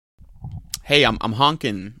Hey, I'm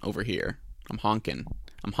honking over here. I'm honking.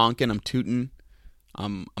 I'm tooting.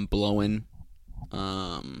 I'm blowing.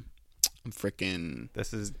 I'm freaking.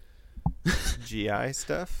 This is GI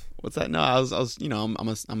stuff. What's that? No, I was.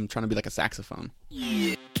 I'm trying to be like a saxophone.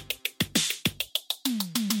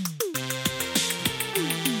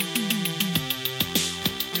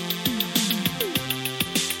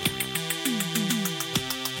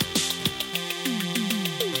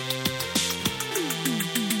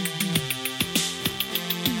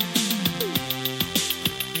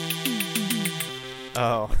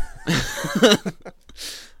 Oh.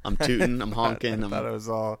 I'm tooting. I'm honking. I thought it was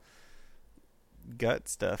all gut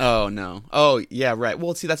stuff. Oh no. Oh yeah, right.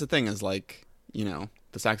 Well, see, that's the thing is like, the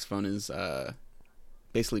saxophone is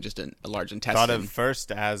basically just a large intestine. Thought of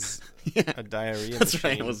first as Yeah, a diarrhea that's machine.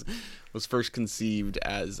 right. It was first conceived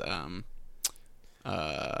as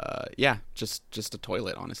just a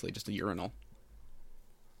toilet, honestly, just a urinal.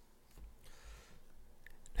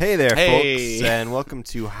 Hey there, Hey. folks, and welcome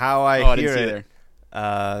to How I I didn't Hear see It. you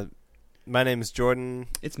there. My name is Jordan,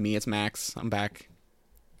 It's me. It's Max. I'm back.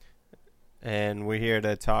 and we're here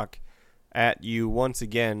to talk at you once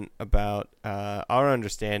again about our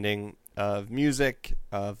understanding of music,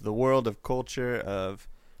 of the world of culture, of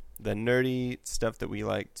the nerdy stuff that we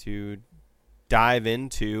like to dive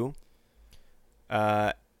into.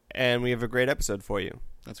 And we have a great episode for you.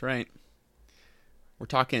 That's right. We're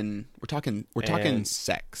talking And-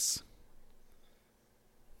 sex.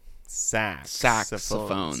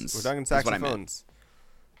 Saxophones. We're talking That's what I meant. saxophones.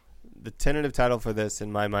 The tentative title for this,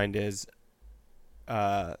 in my mind, is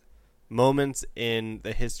Moments in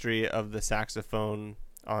the History of the Saxophone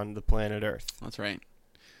on the Planet Earth. That's right.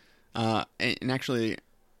 And actually,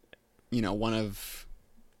 one of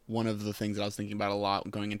the things that I was thinking about a lot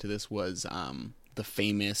going into this was the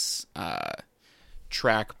famous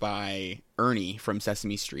track by Ernie from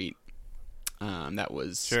Sesame Street. That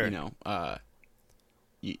was, Sure.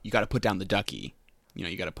 You got to put down the ducky.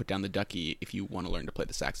 You got to put down the ducky if you want to learn to play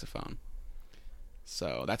the saxophone.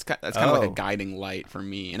 So that's kind of like a guiding light for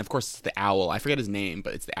me. And of course, it's the owl. I forget his name,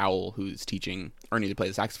 but it's the owl who's teaching Ernie to play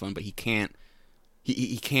the saxophone. But he can't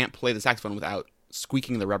play the saxophone without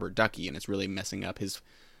squeaking the rubber ducky, and it's really messing up his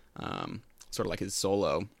sort of like his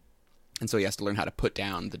solo. And so he has to learn how to put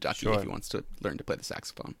down the ducky Sure. if he wants to learn to play the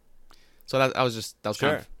saxophone. So that was Sure.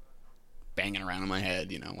 kind of banging around in my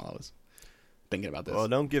head, while I was thinking about this. Well,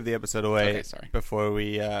 don't give the episode away Okay, sorry. before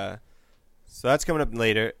we... So that's coming up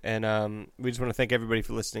later, and we just want to thank everybody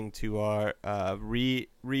for listening to our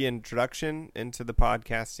reintroduction into the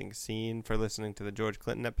podcasting scene, for listening to the George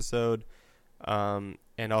Clinton episode, and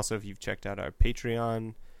also if you've checked out our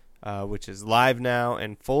Patreon, which is live now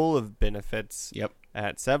and full of benefits. Yep.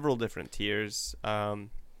 At several different tiers.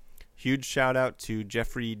 Huge shout out to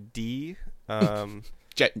Jeffrey D.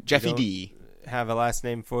 Jeffy don't- D. Have a last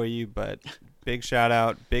name for you, but big shout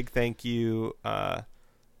out, big thank you.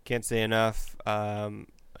 Can't say enough. Our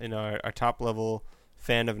top level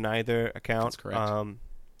fan of neither account. That's correct. Our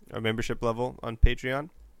membership level on Patreon.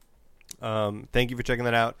 Thank you for checking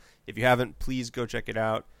that out. If you haven't, please go check it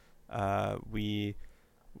out. We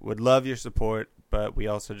would love your support, but we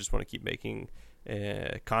also just want to keep making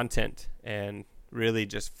content and really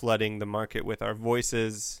just flooding the market with our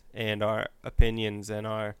voices and our opinions and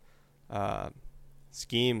our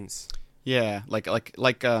schemes. Yeah, like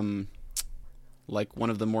one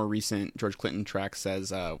of the more recent George Clinton tracks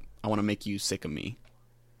says, "I want to make you sick of me."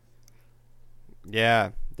 Yeah,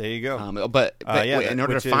 there you go. But yeah, wait, in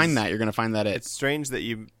order which to find is- that, you're going to find that It's strange that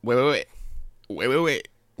you... wait.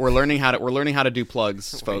 We're learning how to do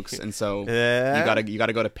plugs, folks, and so you gotta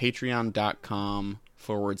go to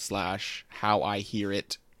patreon.com/how I hear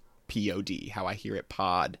it pod, how I hear it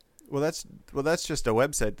pod. Well, that's just a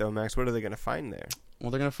website, though, Max. What are they going to find there? Well,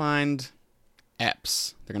 they're gonna find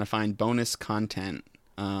EPs. They're gonna find bonus content,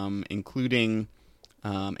 including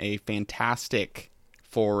a fantastic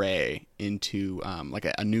foray into like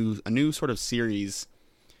a new sort of series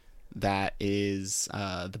that is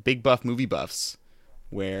the Big Buff Movie Buffs,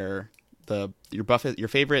 where your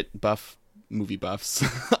favorite buff movie buffs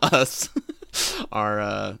us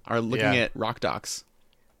are looking at rock docs.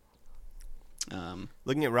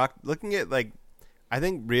 Looking at like, I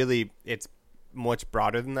think really it's much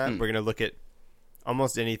broader than that. We're going to look at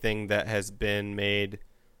almost anything that has been made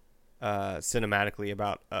cinematically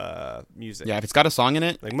about music. Yeah, if it's got a song in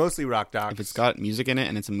it, Like mostly rock docs. if it's got music in it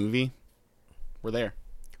and it's a movie, we're there.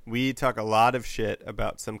 We talk a lot of shit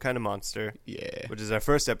about Some Kind of Monster, Yeah. which is our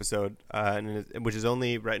first episode, which is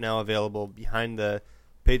only right now available behind the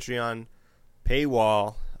Patreon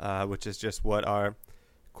paywall, which is just what our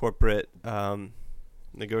corporate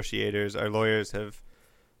negotiators, our lawyers have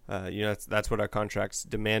that's what our contracts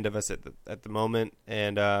demand of us at the moment.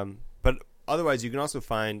 And but otherwise, you can also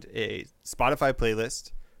find a Spotify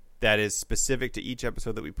playlist that is specific to each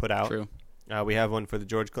episode that we put out. True. We have one for the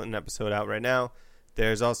George Clinton episode out right now.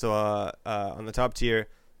 There's also on the top tier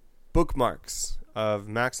bookmarks of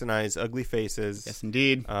Max and I's ugly faces. Yes,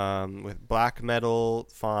 indeed. With black metal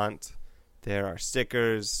font. There are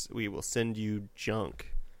stickers. We will send you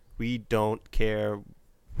junk. We don't care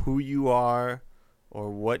who you are or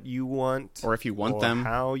what you want. Or if you want or them.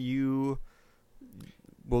 how you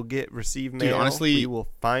will receive mail. Dude, honestly, we will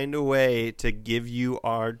find a way to give you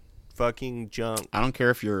our fucking junk. I don't care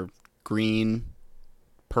if you're green,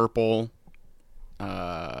 purple,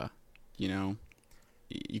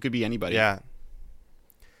 you could be anybody. Yeah.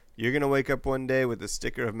 You're going to wake up one day with a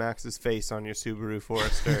sticker of Max's face on your Subaru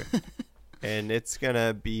Forester. And it's going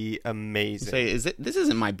to be amazing. Say, this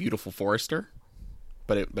isn't my beautiful Forester,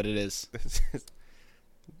 but it is.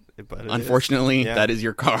 But Unfortunately, yeah. that is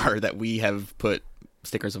your car that we have put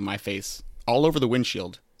stickers of my face all over the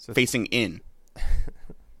windshield, facing in.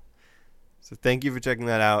 So thank you for checking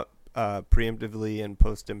that out preemptively and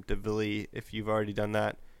postemptively if you've already done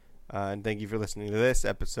that. And thank you for listening to this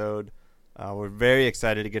episode. We're very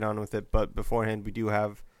excited to get on with it, but beforehand, we do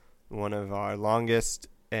have one of our longest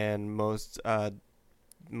and most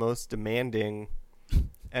demanding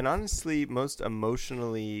and honestly most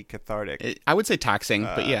emotionally cathartic. I would say taxing,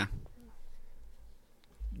 but yeah.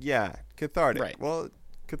 Yeah, cathartic. Right. Well,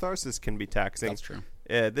 catharsis can be taxing. That's true.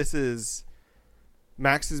 This is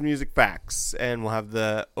Max's Music Facts, and we'll have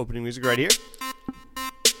the opening music right here.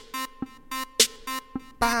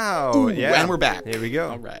 Bow! Ooh, Yeah. and we're back. Here we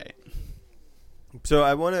go. All right. So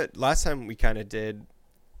I want to. Last time we kind of did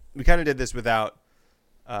this without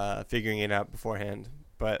figuring it out beforehand,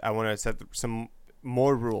 but I want to set some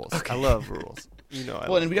more rules. Okay. I love rules.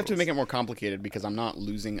 Well, and we have to make it more complicated because I'm not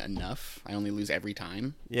losing enough. I only lose every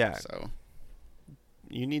time. Yeah. So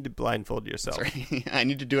you need to blindfold yourself. sorry. I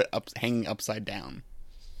need to do it hanging upside down.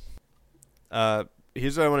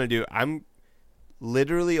 Here's what I want to do. I'm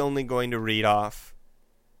literally only going to read off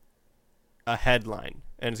a headline,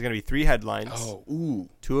 and it's going to be 3 headlines. Oh, ooh.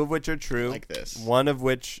 2 of which are true. Like this. 1 of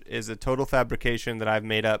which is a total fabrication that I've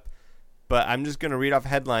made up. But I'm just going to read off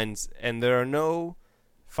headlines, and there are no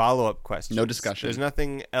follow-up questions. No discussion. There's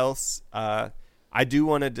nothing else. I do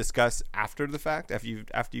want to discuss after the fact,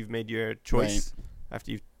 after you've made your choice,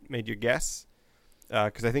 after you've made your guess,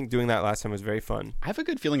 because I think doing that last time was very fun. I have a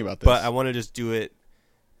good feeling about this. But I want to just do it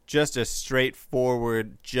just a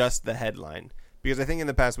straightforward, just the headline. Because I think in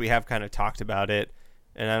the past we have kind of talked about it,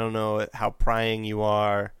 and I don't know how prying you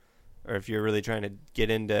are, or if you're really trying to get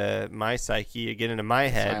into my psyche or get into my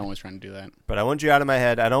head. I'm always trying to do that. But I want you out of my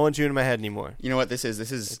head. I don't want you in my head anymore. You know what this is?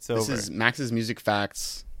 This is Max's Music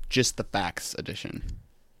Facts, just the facts edition.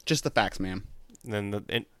 Just the facts, ma'am. And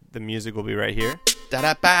then the music will be right here.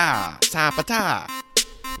 Da-da-ba, sa-pa-ta.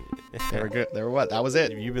 They were good. They were what? That was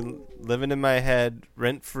it. You've been living in my head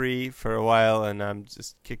rent-free for a while, and I'm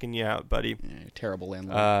just kicking you out, buddy. Yeah, you're a terrible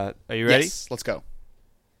landlord. Are you ready? Yes, let's go.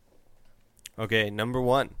 Okay, number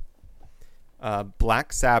 1.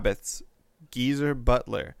 Black Sabbath's Geezer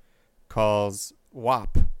Butler calls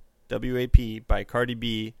WAP, W-A-P, by Cardi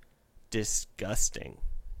B disgusting.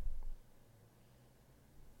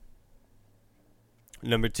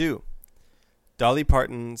 Number 2. Dolly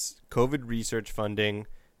Parton's COVID research funding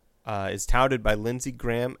is touted by Lindsey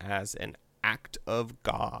Graham as an act of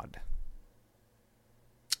God.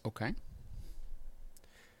 Okay.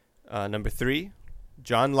 Number 3.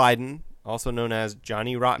 John Lydon, also known as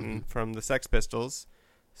Johnny Rotten from the Sex Pistols,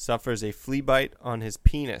 suffers a flea bite on his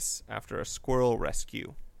penis after a squirrel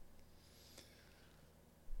rescue.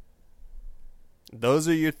 Those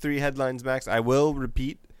are your 3 headlines, Max. I will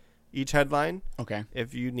repeat each headline Okay.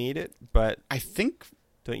 if you need it, but I think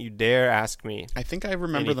don't you dare ask me. I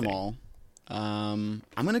remember them anything. all. I'm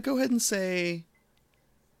going to go ahead and say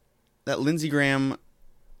that Lindsey Graham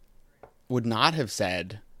would not have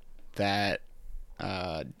said that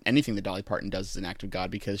anything that Dolly Parton does is an act of God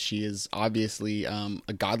because she is obviously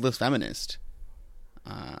a godless feminist.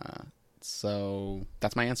 So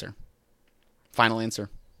that's my answer. Final answer.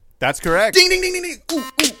 That's correct. Ding, ding, ding, ding, ding. Ooh,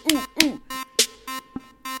 ooh, ooh, ooh.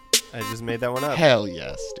 I just made that one up. Hell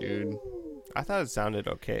yes, dude. I thought it sounded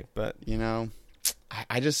okay, but You know,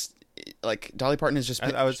 I just like Dolly Parton is just.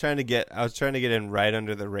 I was trying to get in right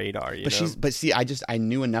under the radar. But see, I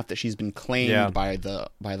knew enough that she's been claimed Yeah. by the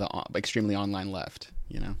extremely online left.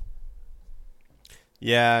 You know.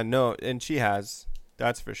 Yeah, no, and she has.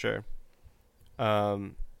 That's for sure.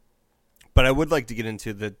 But I would like to get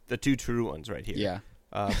into the 2 true ones right here. Yeah.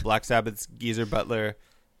 Black Sabbath's Geezer Butler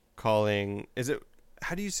calling... Is it...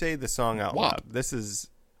 how do you say the song out WAP. loud? This is,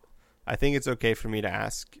 I think it's okay for me to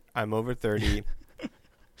ask. I'm over 30.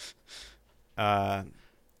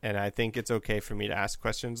 And I think it's okay for me to ask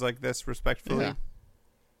questions like this respectfully. Yeah.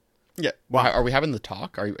 Yeah. Wow. Are we having the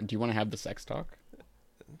talk? Do you want to have the sex talk?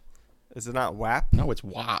 Is it not WAP? No, it's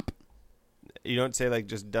WAP. You don't say like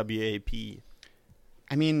just WAP.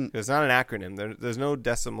 I mean, It's not an acronym. There's no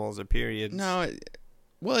decimals or periods. no.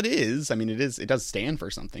 Well, it is. I mean, it is. It does stand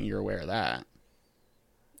for something. You're aware of that.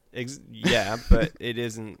 Yeah, but it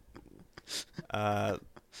isn't.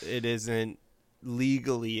 It isn't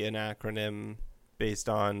legally an acronym based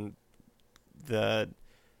on the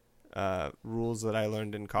rules that I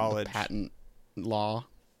learned in college. The patent law.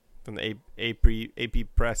 From the AP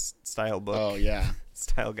Press style book. Oh yeah.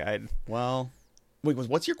 Style guide. Well, wait.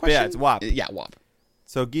 What's your But question? yeah, it's WAP. Yeah, WAP.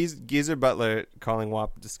 So Geezer Butler calling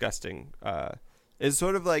WAP disgusting is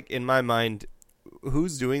sort of like, in my mind,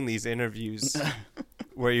 who's doing these interviews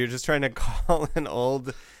where you're just trying to call an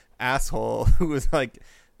old asshole who was like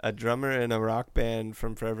a drummer in a rock band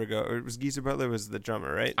from forever ago. Or it was Geezer Butler was the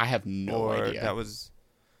drummer, right? I have no idea. That was...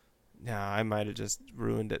 Nah, I might have just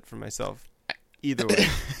ruined it for myself. Either way.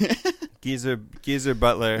 Geezer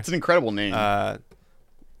Butler. It's an incredible name.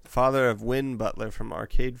 Father of Win Butler from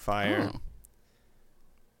Arcade Fire.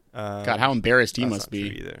 Oh. God, how embarrassed he that's must not be.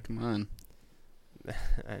 true either. Come on.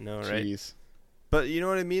 I know, right? Jeez. But you know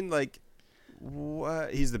what I mean? Like,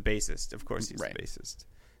 what? He's the bassist. Of course he's Right. the bassist.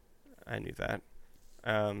 I knew that.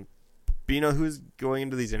 But you know who's going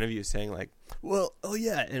into these interviews saying like, well, oh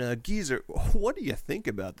yeah, and Geezer, what do you think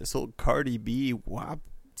about this whole Cardi B WAP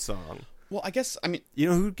song? Well, I guess, I mean, You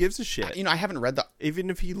know, who gives a shit? I haven't read the... Even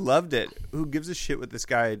if he loved it, who gives a shit what this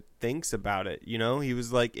guy thinks about it? You know, he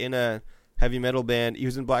was like in a heavy metal band. He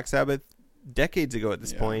was in Black Sabbath decades ago at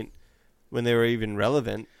this point when they were even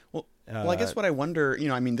relevant. Well, I guess what I wonder,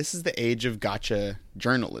 I mean, this is the age of gotcha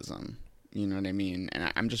journalism. You know what I mean?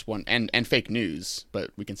 And I'm just one, and fake news,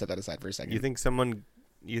 but we can set that aside for a second. You think someone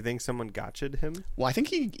gotcha'd him? Well, I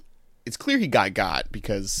think it's clear he got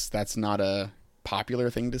because that's not a popular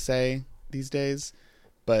thing to say these days.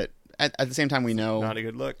 But at the same time, we know... Not a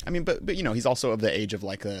good look. I mean, but he's also of the age of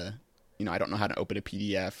like I don't know how to open a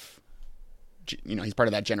PDF. He's part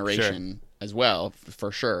of that generation as well,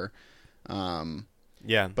 for sure.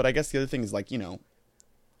 Yeah. But I guess the other thing is like,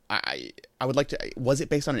 I would like to... Was it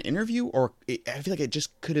based on an interview? Or I feel like it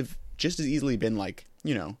just could have just as easily been like,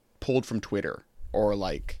 pulled from Twitter. Or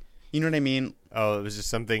like, you know what I mean? Oh, it was just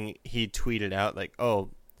something he tweeted out like, oh,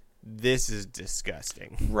 this is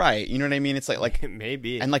disgusting. Right. You know what I mean? It's like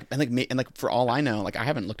maybe. And like for all I know, like I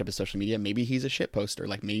haven't looked up his social media. Maybe he's a shit poster.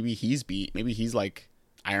 Like maybe he's beat. Maybe he's like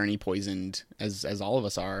irony poisoned as all of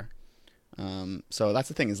us are. So that's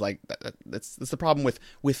the thing is like that's the problem with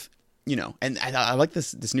and I like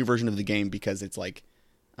this new version of the game because it's like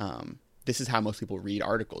this is how most people read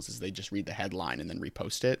articles is they just read the headline and then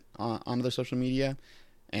repost it onto their social media.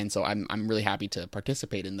 And so I'm really happy to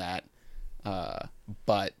participate in that.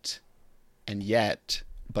 But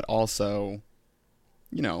also,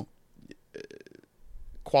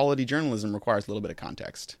 quality journalism requires a little bit of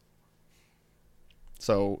context.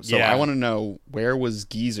 So Yeah. I want to know, where was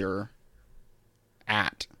Geezer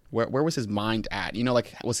at? Where was his mind at?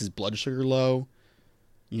 Like, was his blood sugar low?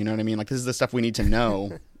 You know what I mean? Like, this is the stuff we need to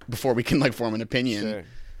know before we can like form an opinion.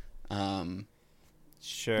 Sure.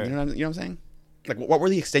 Sure. You know what I'm saying? Like, what were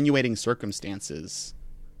the extenuating circumstances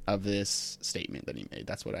of this statement that he made?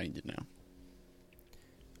 That's what I need to know.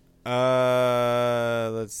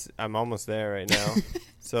 I'm almost there right now.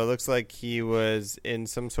 So it looks like he was in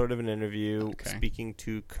some sort of an interview speaking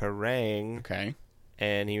to Kerrang. Okay.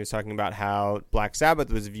 And he was talking about how Black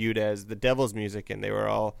Sabbath was viewed as the devil's music, and they were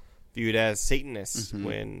all viewed as Satanists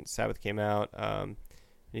when Sabbath came out. And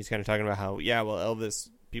he's kind of talking about how, Elvis,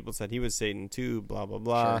 people said he was Satan too, blah, blah,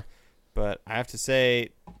 blah. Sure. But I have to say,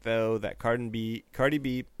 though, that Cardi B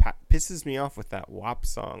pisses me off with that WAP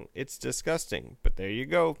song. It's disgusting, but there you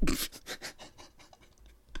go.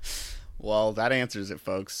 Well, that answers it,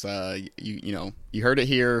 folks. You heard it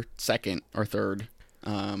here, second or third.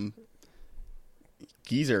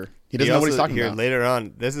 Geezer, he doesn't know what he's talking about. Later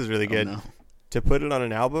on, this is really good. No. To put it on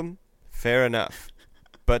an album, fair enough.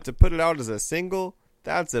 But to put it out as a single,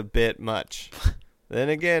 that's a bit much. Then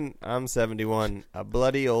again, I'm 71, a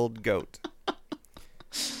bloody old goat.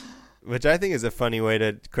 Which I think is a funny way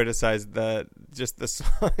to criticize the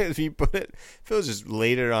song. If you put it, if it was just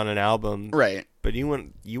later on an album, Right. But you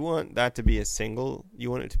want that to be a single.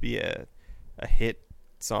 You want it to be a hit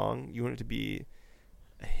song. You want it to be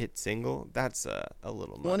a hit single. That's a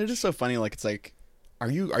little much. Well, and it is so funny. Like, it's like, are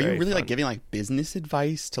you Very really fun. like giving like business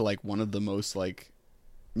advice to like one of the most like,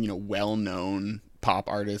 well-known pop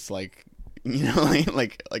artist, like,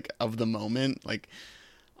 like of the moment. Like,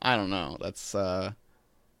 I don't know. That's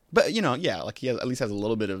but yeah, like he at least has a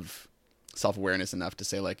little bit of self-awareness enough to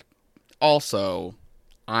say, like, also,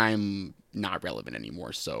 I'm not relevant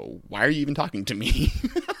anymore, so why are you even talking to me?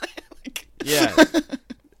 Like, Yeah.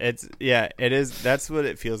 It is. That's what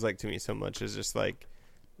it feels like to me so much, is just like,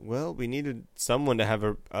 well, we needed someone to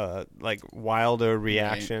have a like wilder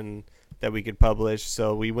reaction that we could publish,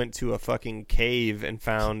 so we went to a fucking cave and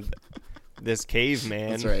found this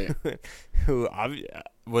caveman. That's right. Who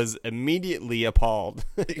was immediately appalled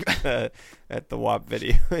at the WAP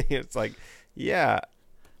video. It's like, yeah,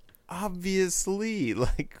 obviously,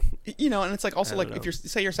 like, and it's like, also, like, if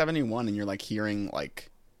you're 71 and you're like hearing, like,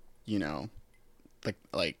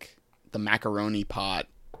 like the macaroni pot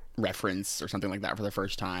reference or something like that for the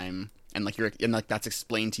first time, and like that's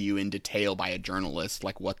explained to you in detail by a journalist,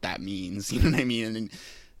 like what that means, you know what I mean?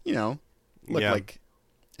 And like,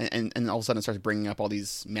 and all of a sudden it starts bringing up all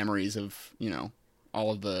these memories of,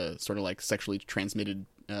 all of the sort of like sexually transmitted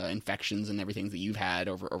infections and everything that you've had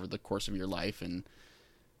over the course of your life, and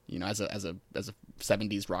as a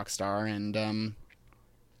 70s rock star, and I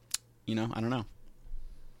don't know.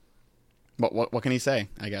 But what can he say,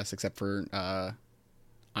 I guess, except for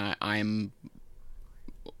I'm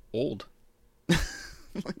old.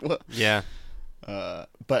 Like, what? Yeah.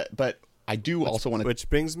 But I do also want to, which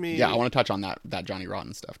brings me, I want to touch on that Johnny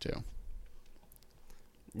Rotten stuff too.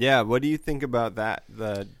 Yeah, what do you think about that?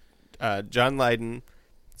 The John Lydon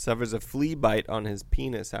suffers a flea bite on his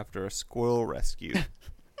penis after a squirrel rescue.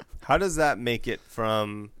 How does that make it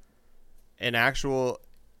from an actual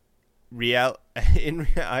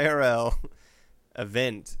IRL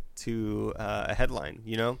event to a headline?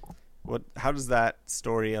 How does that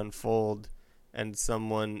story unfold, and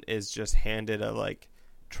someone is just handed a like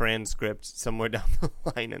transcript somewhere down the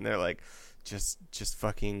line, and they're like, just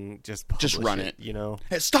run it.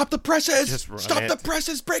 Hey, stop the presses! Stop the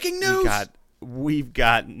presses! Breaking news! We've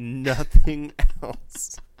got nothing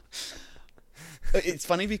else. It's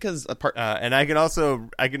funny because and I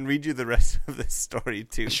can read you the rest of this story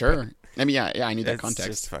too. Sure. I mean, yeah, I need that context.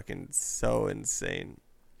 It's just fucking so insane.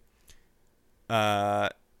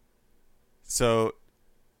 So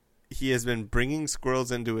he has been bringing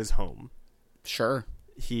squirrels into his home. Sure.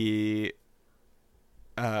 He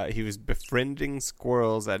was befriending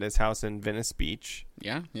squirrels at his house in Venice Beach.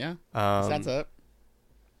 Yeah. That's up.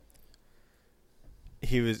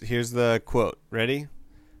 Here's the quote. Ready?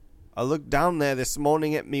 I looked down there this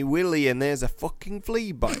morning at me willy, and there's a fucking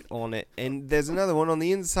flea bite on it, and there's another one on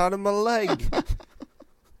the inside of my leg.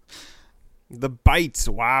 The bites,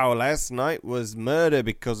 wow, last night was murder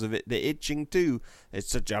because of it. The itching, too. It's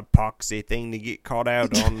such a poxy thing to get caught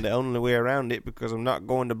out on. The only way around it, because I'm not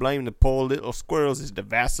going to blame the poor little squirrels, is to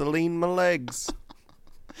Vaseline my legs.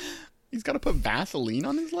 He's got to put Vaseline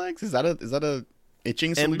on his legs? Is that a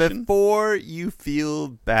itching solution? And before you feel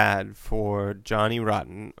bad for Johnny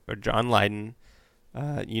Rotten or John Lydon,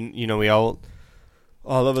 we all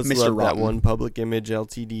of us Mr. love Rotten. that one Public Image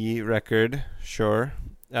Ltd record, sure.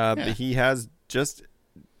 But he has just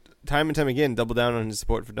time and time again doubled down on his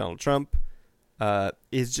support for Donald Trump.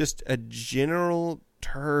 Is just a general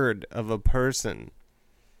turd of a person.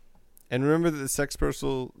 And remember that the Sex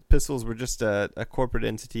Pistols were just a corporate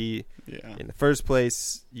entity in the first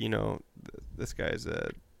place. This guy's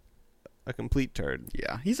a complete turd.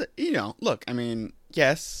 Yeah, he's look, I mean,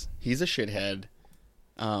 yes, he's a shithead.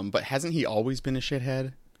 But hasn't he always been a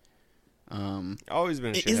shithead? Always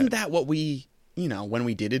been a shithead. Isn't that what we, when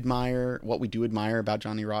we did admire, what we do admire about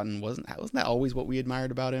Johnny Rotten, wasn't that always what we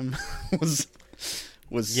admired about him? was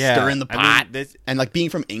stirring the pot. And like being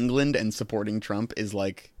from England and supporting Trump is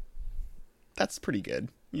like, that's pretty good,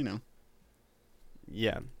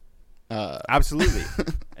 Yeah. Absolutely.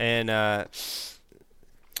 And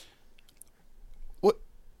what?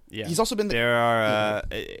 Yeah. He's also been there are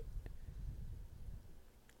it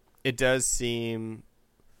does seem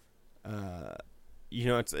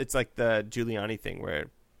it's like the Giuliani thing where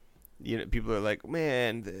people are like,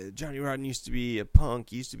 man, Johnny Rotten used to be a punk.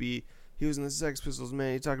 He was in the Sex Pistols,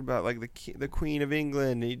 man. He talked about like the Queen of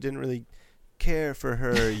England. He didn't really care for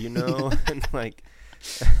her, and like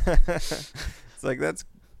it's like, that's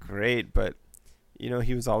great, but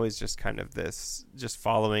he was always just kind of this, just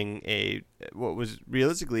following what was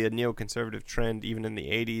realistically a neoconservative trend, even in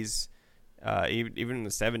the 80s, even in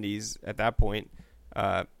the 70s at that point.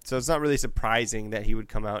 So it's not really surprising that he would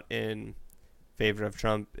come out in favor of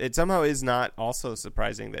Trump. It somehow is not also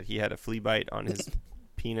surprising that he had a flea bite on his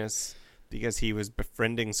penis because he was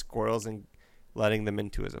befriending squirrels and letting them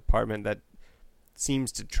into his apartment. That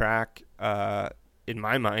seems to track in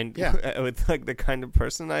my mind, Yeah. with like the kind of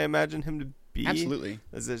person I imagine him to be. Absolutely.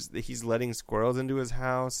 He's letting squirrels into his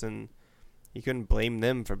house, and he couldn't blame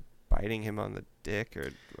them for biting him on the dick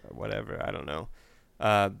or whatever. I don't know.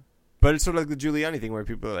 But it's sort of like the Giuliani thing where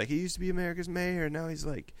people are like, he used to be America's mayor, and now he's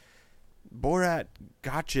like, Borat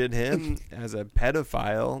gotcha'd him as a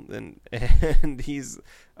pedophile, and he's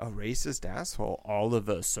a racist asshole all of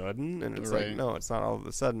a sudden. And it's like, no, it's not all of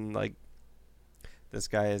a sudden. Like, this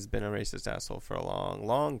guy has been a racist asshole for a long,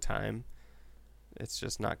 long time. It's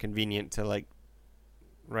just not convenient to, like,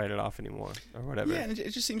 write it off anymore or whatever. Yeah, and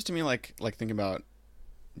it just seems to me like thinking about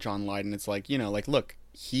John Lydon, it's like, like, look,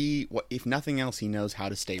 if nothing else, he knows how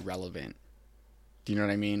to stay relevant. Do you know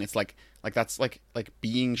what I mean? It's like that's like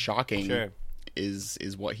being shocking. Sure.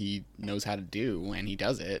 is what he knows how to do, and he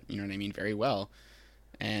does it, you know what I mean, very well.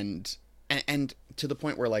 And to the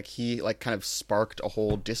point where like he like kind of sparked a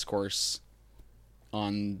whole discourse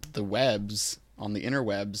on the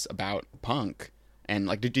interwebs about punk. And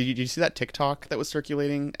like did you see that TikTok that was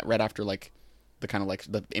circulating right after like the kind of like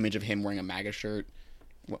the image of him wearing a MAGA shirt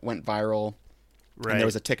went viral? Right. And there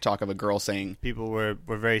was a TikTok of a girl saying people were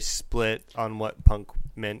very split on what punk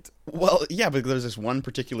meant. Well, yeah, but there's this one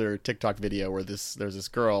particular TikTok video where there's this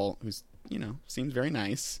girl who's, seems very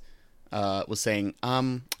nice, was saying,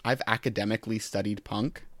 I've academically studied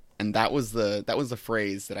punk. And that was the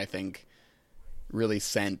phrase that I think really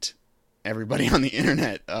sent everybody on the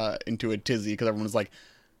internet into a tizzy, because everyone was like,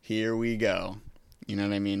 here we go. You know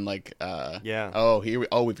what I mean? Like, yeah.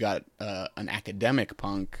 We've got an academic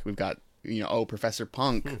punk. We've got, Professor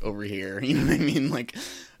Punk over here. You know what I mean? Like,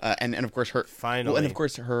 and of course her finally, and of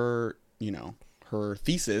course her, her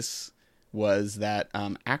thesis was that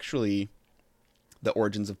actually the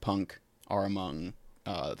origins of punk are among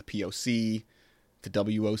the POC, the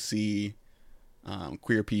WOC,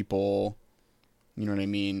 queer people. You know what I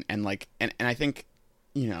mean? And like, and I think,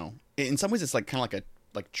 in some ways it's like kind of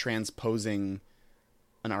like transposing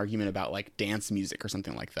an argument about like dance music or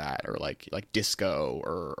something like that, or like disco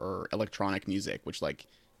or electronic music, which like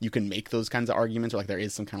you can make those kinds of arguments, or like there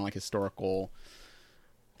is some kind of like historical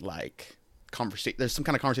like conversation. There's some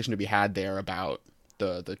kind of conversation to be had there about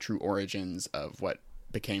the true origins of what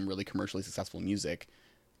became really commercially successful music.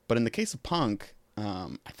 But in the case of punk,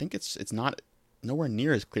 I think it's not nowhere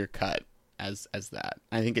near as clear cut as that.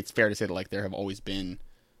 I think it's fair to say that like there have always been,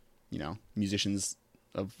 musicians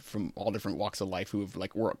from all different walks of life who have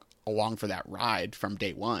like worked along for that ride from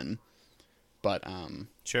day one. But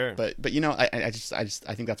sure. But I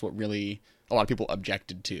think that's what really a lot of people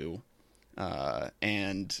objected to,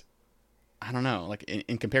 and I don't know, like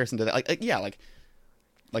in comparison to that,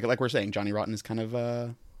 like we're saying, Johnny Rotten is kind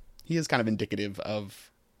of he is kind of indicative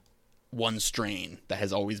of one strain that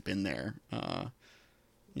has always been there.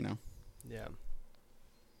 Yeah.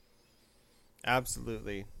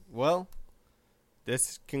 Absolutely. Well,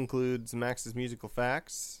 this concludes Max's musical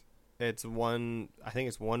facts. I think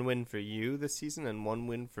it's one win for you this season and one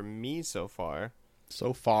win for me so far.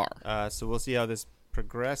 So we'll see how this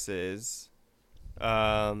progresses.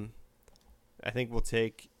 I think we'll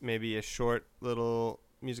take maybe a short little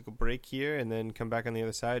musical break here and then come back on the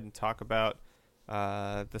other side and talk about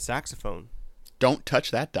the saxophone. Don't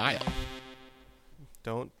touch that dial.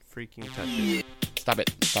 Don't freaking touch it. Stop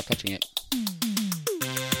it. Stop touching it.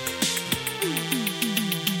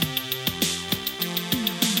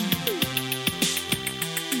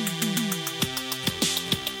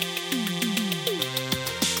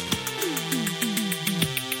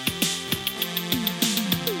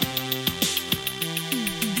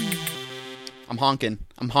 I'm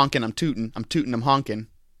honking, I'm tooting, I'm honking.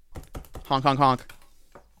 Honk, honk, honk.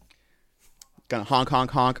 Gonna honk,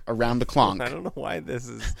 honk, honk around the clonk. I don't know why this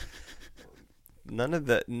is...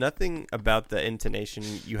 Nothing about the intonation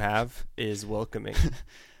you have is welcoming.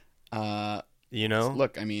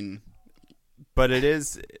 Look, I mean... But it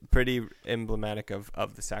is pretty emblematic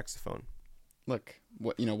of the saxophone. Look,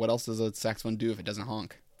 what else does a saxophone do if it doesn't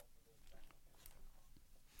honk?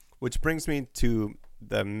 Which brings me to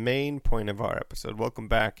the main point of our episode. Welcome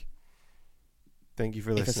back. Thank you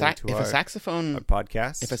for listening to our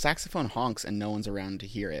podcast. If a saxophone honks and no one's around to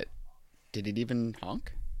hear it, did it even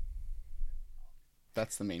honk?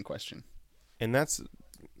 That's the main question. And that's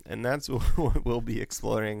what we'll be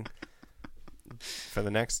exploring for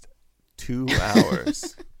the next 2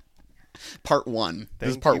 hours. Part 1. This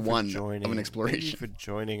is part 1 of an exploration. Thank you for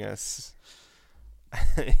joining us.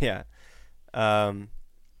 Yeah.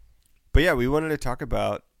 But yeah, we wanted to talk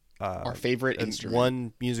about our favorite instrument.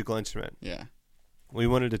 One musical instrument. Yeah. We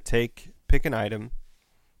wanted to pick an item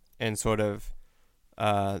and sort of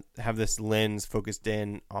have this lens focused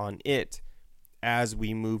in on it as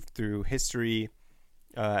we move through history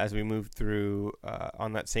as we move through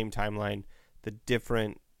on that same timeline, the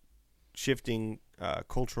different shifting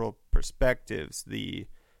cultural perspectives, the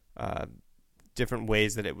different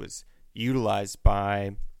ways that it was utilized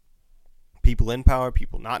by people in power,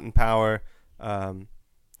 people not in power,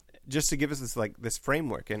 just to give us this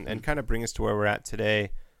framework and kind of bring us to where we're at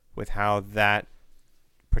today with how that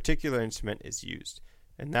particular instrument is used.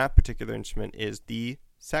 And that particular instrument is the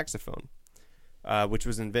saxophone, which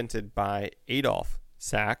was invented by Adolf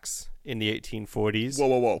Sax in the 1840s.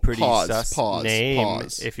 Whoa. Pretty Pause. sus name,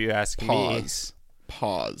 if you ask me.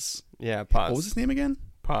 Pause. Yeah, pause. What was his name again?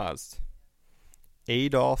 Paused.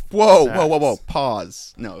 Adolf Whoa. Sax.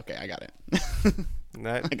 Pause. No, okay, I got it.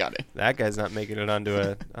 I got it. That guy's not making it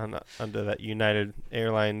onto onto that United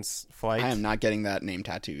Airlines flight. I am not getting that name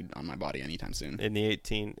tattooed on my body anytime soon. In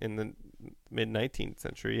the mid 19th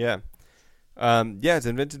century. Yeah. It's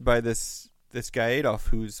invented by this guy Adolf,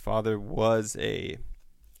 whose father was a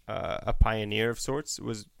pioneer of sorts,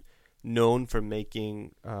 was known for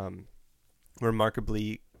making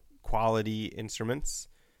remarkably quality instruments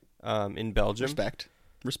in Belgium.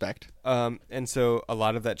 Respect. And so a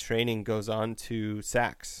lot of that training goes on to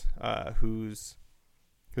Sax, who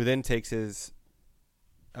then takes his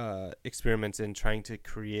experiments in trying to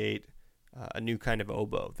create a new kind of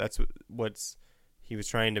oboe. That's what's he was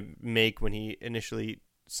trying to make when he initially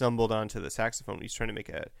stumbled onto the saxophone. He's trying to make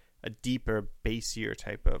a deeper, bassier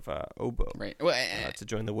type of oboe, Right. Well, to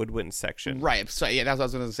join the woodwind section. Right. So yeah, that's what I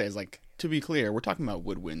was going to say. Is like, to be clear, we're talking about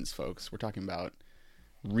woodwinds, folks. We're talking about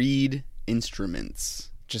reed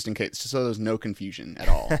instruments, just in case, just so there's no confusion at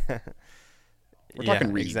all. We're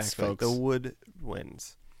talking reeds, exactly. folks. The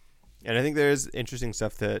woodwinds. And I think there's interesting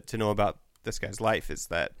stuff to know about this guy's life, is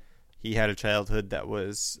that he had a childhood that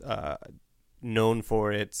was known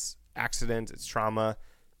for its accidents, its trauma.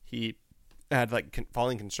 He had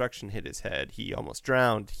falling construction hit his head. He almost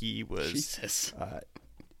drowned. He was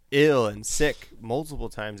ill and sick multiple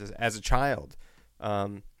times as a child.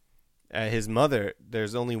 His mother,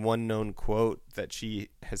 there's only one known quote that she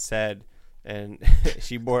has said, and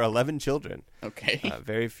she bore 11 children. Okay.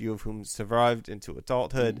 Very few of whom survived into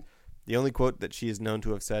adulthood. The only quote that she is known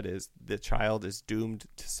to have said is, "The child is doomed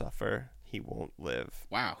to suffer. He won't live."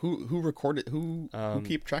 Wow. Who recorded? Who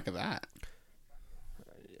keep track of that?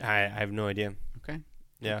 I have no idea. Okay.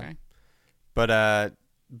 Yeah. Okay.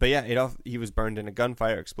 But yeah, Adolf, he was burned in a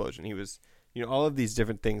gunfire explosion. He was, all of these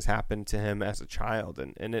different things happened to him as a child,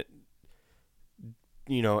 and it,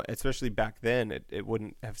 especially back then, it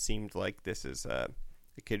wouldn't have seemed like this is a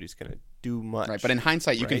kid who's going to do much. Right. But in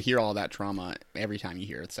hindsight, you can right? hear all that trauma every time you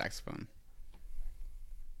hear the saxophone.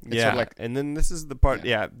 It's Yeah. sort of like, and then this is the part.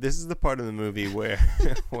 Yeah. Yeah, this is the part of the movie where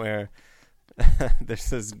where there's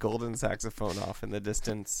this golden saxophone off in the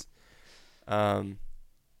distance. But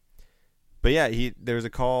yeah, there was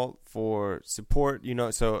a call for support.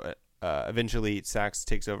 So eventually Sax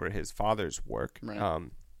takes over his father's work. Right.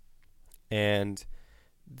 And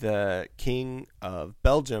the King of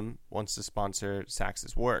Belgium wants to sponsor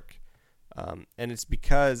Sax's work. And it's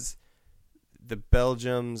because the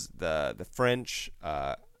Belgians, the French,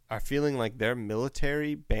 are feeling like their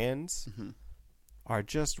military bands are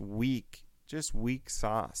just weak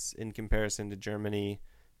sauce in comparison to Germany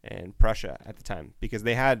and Prussia at the time, because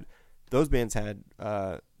those bands had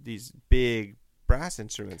these big brass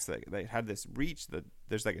instruments that they had this reach that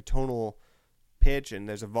there's like a tonal pitch and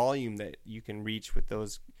there's a volume that you can reach with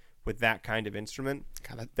that kind of instrument.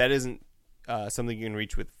 God, that isn't something you can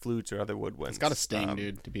reach with flutes or other woodwinds. It's got a sting,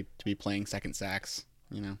 dude, to be playing second sax.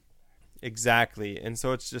 Exactly. And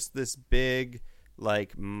so it's just this big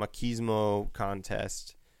machismo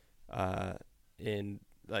contest in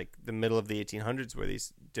the middle of the 1800s, where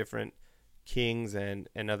these different kings and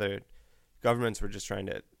other governments were just trying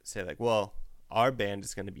to say well, our band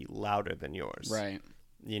is going to be louder than yours. Right.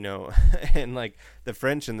 And the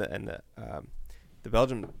French and the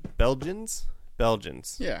Belgians.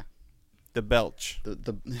 Yeah. The Belch.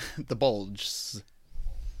 The bulge.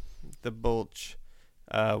 The Bulch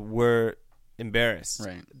were embarrassed,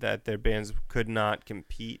 right, that their bands could not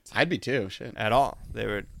compete. I'd be too. Shit. At all. They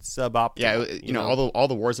were suboptimal. Yeah, all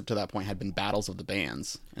the wars up to that point had been battles of the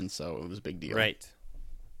bands, and so it was a big deal. Right.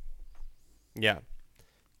 Yeah.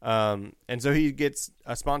 And so he gets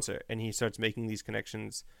a sponsor, and he starts making these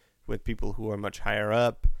connections with people who are much higher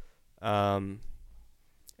up. And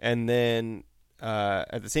then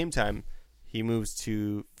at the same time, he moves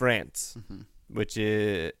to France, which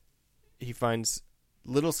he finds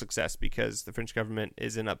little success because the French government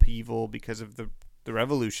is in upheaval because of the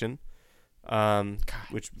revolution,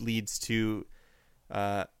 which leads to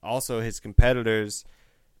also his competitors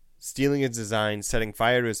stealing his design, setting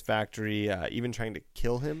fire to his factory, even trying to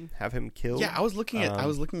kill him, have him killed. Yeah, I was looking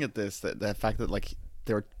at this, the fact that like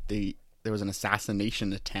there was an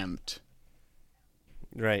assassination attempt.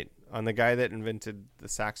 Right, on the guy that invented the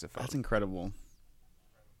saxophone. That's incredible.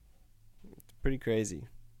 It's pretty crazy.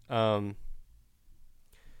 But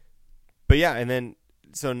yeah, and then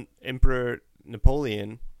so Emperor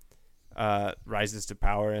Napoleon rises to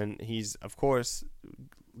power, and he's, of course,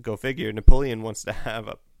 go figure, Napoleon wants to have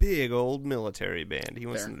a big old military band. He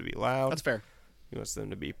wants them to be loud. That's fair. He wants them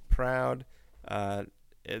to be proud. That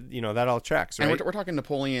all tracks, right? And we're talking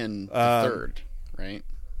Napoleon III, right?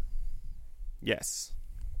 Yes.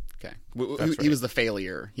 Okay. Right. He was the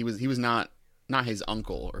failure. He was not his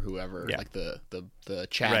uncle or whoever, like the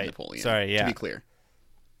Chad right. Napoleon. Sorry, yeah. To be clear.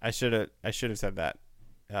 I should have said that.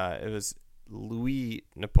 It was Louis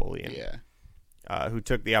Napoleon. Yeah. Who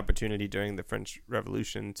took the opportunity during the French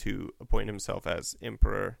Revolution to appoint himself as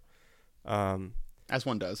emperor. As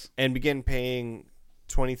one does. And began paying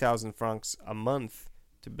 20,000 francs a month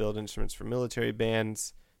to build instruments for military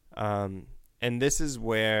bands. And this is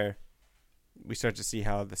where we start to see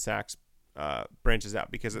how the sax branches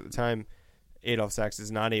out, because at the time, Adolf Sax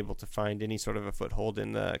is not able to find any sort of a foothold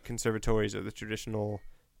in the conservatories or the traditional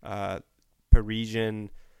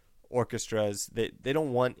Parisian orchestras. They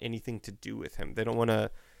don't want anything to do with him. They don't want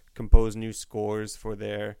to compose new scores for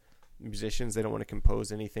their musicians. They don't want to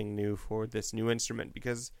compose anything new for this new instrument,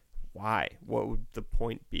 because why? What would the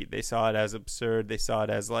point be? They saw it as absurd. They saw it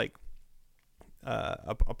as like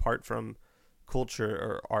apart from culture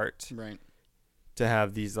or art, right, to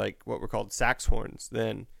have these like what were called sax horns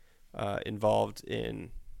then involved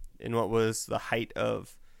in what was the height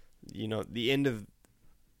of, the end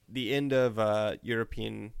of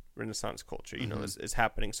European Renaissance culture. Is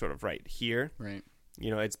happening sort of right here. Right.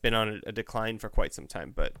 It's been on a decline for quite some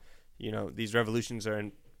time, but these revolutions are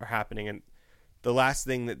happening, and the last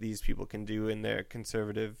thing that these people can do in their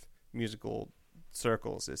conservative musical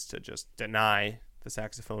circles is to just deny the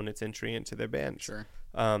saxophone its entry into their band. Sure.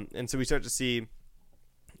 And so we start to see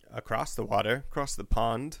across the water, across the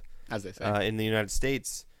pond, as they say, in the United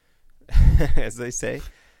States, as they say,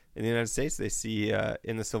 in the United States, they see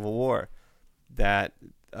in the Civil War that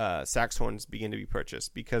sax horns begin to be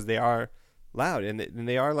purchased because they are loud, and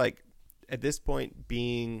they are, like, at this point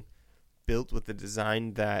being built with a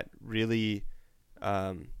design that really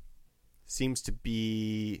seems to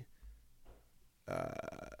be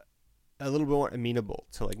a little bit more amenable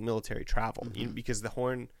to like military travel. Because the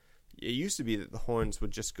horn, it used to be that the horns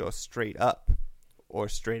would just go straight up or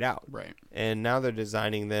straight out, right? And now they're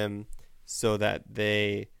designing them so that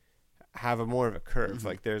they have a more of a curve.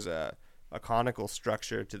 Like there's a conical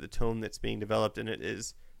structure to the tone that's being developed, and it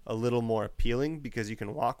is a little more appealing because you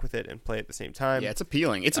can walk with it and play at the same time. Yeah, it's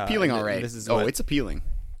appealing. It's appealing, all right. It's appealing.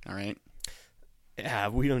 All right. Yeah,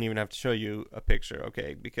 we don't even have to show you a picture,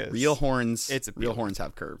 okay? Because real horns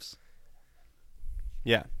have curves.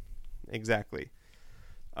 Yeah, exactly.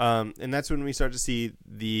 And that's when we start to see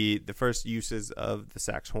the first uses of the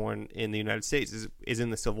sax horn in the United States is in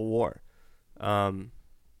the Civil War. And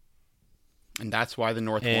that's why the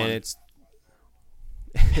North won.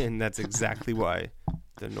 And that's exactly why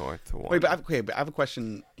the North won. Wait, but I have a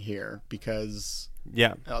question here because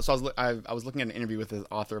yeah. So I was looking at an interview with the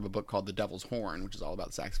author of a book called The Devil's Horn, which is all about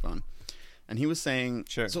the saxophone, and he was saying,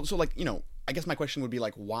 sure. So like I guess my question would be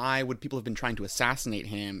like, why would people have been trying to assassinate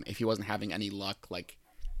him if he wasn't having any luck like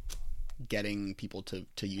getting people to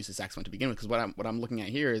use the saxophone to begin with? Because what I'm looking at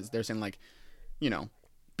here is they're saying like,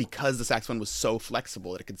 because the saxophone was so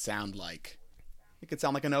flexible that it could sound like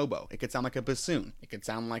an oboe, it could sound like a bassoon, it could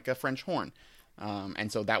sound like a French horn,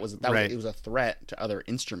 and so that was it was a threat to other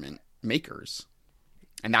instrument makers,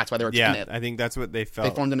 and that's why they were in it. I think that's what they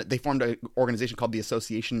felt. They formed an organization called the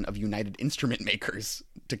Association of United Instrument Makers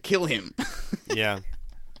to kill him. Yeah,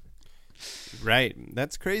 right.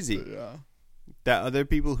 That's crazy. Yeah. That other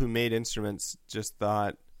people who made instruments just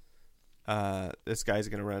thought, this guy's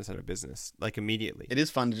going to run us out of business, like, immediately. It is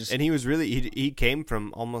fun to just... And he was really... He came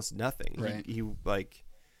from almost nothing. Right. He like,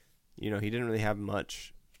 he didn't really have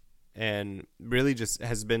much, and really just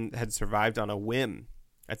had survived on a whim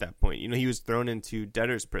at that point. He was thrown into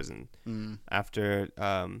debtor's prison after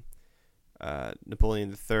Napoleon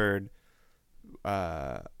III...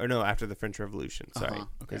 after the French Revolution. Sorry.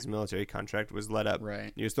 Okay. His military contract was let up.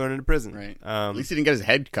 Right. He was thrown into prison. Right. At least he didn't get his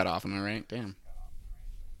head cut off, am I right? Damn.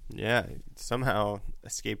 Yeah, somehow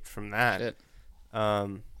escaped from that. Shit.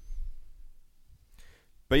 But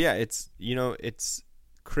yeah, it's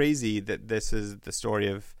crazy that this is the story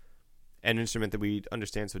of an instrument that we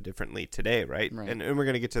understand so differently today, right? Right. And we're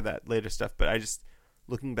going to get to that later stuff, but I just,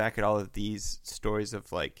 looking back at all of these stories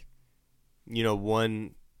of like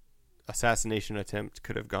one assassination attempt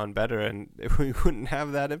could have gone better, and we wouldn't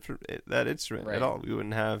have that instrument Right. at all. We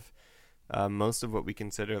wouldn't have most of what we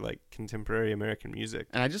consider like contemporary American music.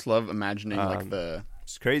 And I just love imagining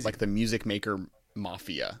It's crazy. like the music maker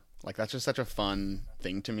mafia. Like that's just such a fun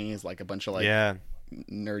thing to me. Is like a bunch of like yeah,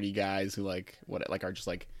 nerdy guys who are just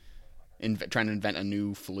like trying to invent a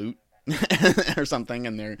new flute or something,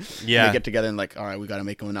 and they get together and like, all right, we got to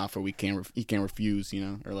make him an offer he can't refuse,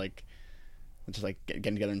 or like just like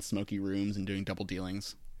getting together in smoky rooms and doing double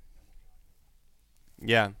dealings.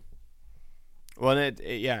 Yeah. Well, and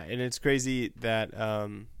it's crazy that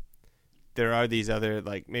there are these other,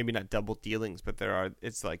 like, maybe not double dealings, but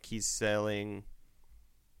it's like he's selling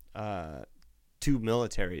two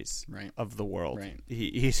militaries Right. of the world. Right.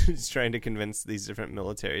 He's trying to convince these different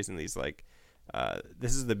militaries, and these like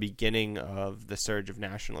this is the beginning of the surge of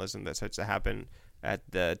nationalism that starts to happen at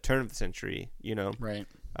the turn of the century, Right.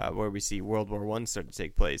 Where we see World War I start to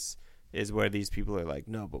take place, is where these people are like,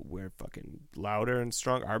 no, but we're fucking louder and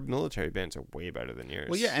strong. Our military bands are way better than yours.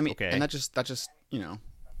 Well, yeah, I mean, okay. and that just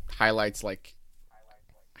highlights like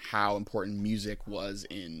how important music was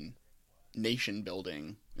in nation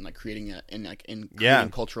building and like creating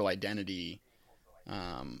cultural identity.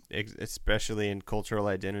 Especially in cultural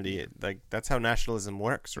identity, like that's how nationalism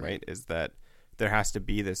works, right? Is that there has to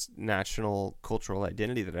be this national cultural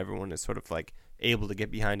identity that everyone is sort of like able to get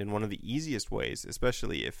behind in one of the easiest ways,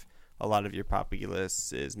 especially if a lot of your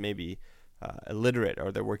populace is maybe illiterate,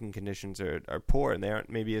 or their working conditions are poor, and they aren't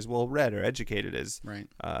maybe as well read or educated as Right.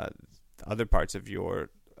 Other parts of your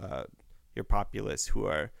populace who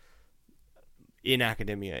are in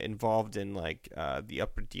academia, involved in like the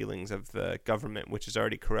upper dealings of the government, which is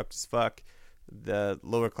already corrupt as fuck. The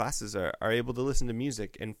lower classes are able to listen to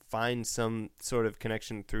music and find some sort of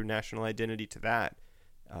connection through national identity to that.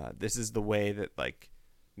 This is the way that like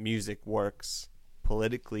music works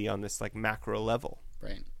politically on this like macro level.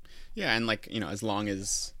 Right. Yeah, and like, as long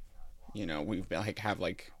as we've like have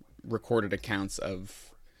like recorded accounts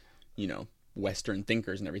of Western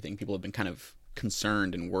thinkers and everything, people have been kind of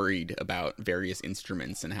concerned and worried about various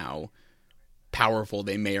instruments and how powerful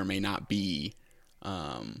they may or may not be.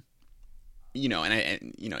 And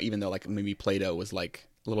even though like maybe Plato was like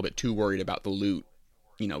a little bit too worried about the lute,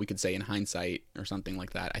 we could say in hindsight or something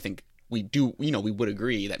like that, I think we would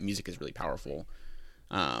agree that music is really powerful.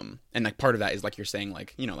 And like part of that is like you're saying,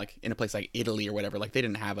 like, like in a place like Italy or whatever, like they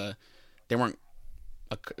weren't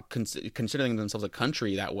considering themselves a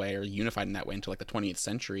country that way or unified in that way until like the 20th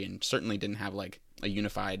century, and certainly didn't have like a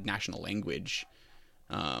unified national language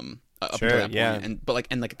up until that point. Yeah. And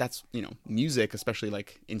that's music, especially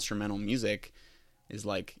like instrumental music, is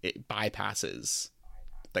like it bypasses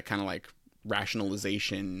that kind of like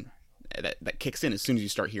rationalization that kicks in as soon as you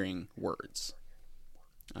start hearing words.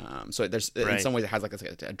 So there's in some ways it has like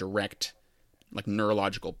a direct like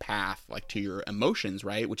neurological path like to your emotions,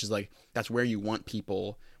 right? Which is like that's where you want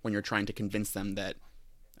people when you're trying to convince them that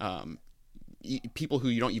people who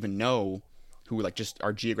you don't even know, who like just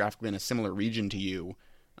are geographically in a similar region to you,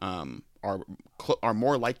 are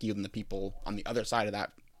more like you than the people on the other side of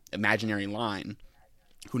that imaginary line,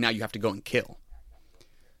 who now you have to go and kill.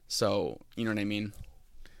 So you know what I mean?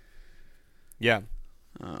 Yeah.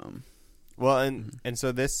 Well, and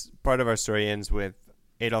so this part of our story ends with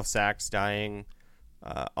Adolf Sachs dying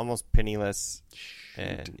almost penniless,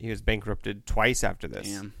 and he was bankrupted twice after this.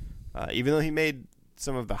 Damn. Even though he made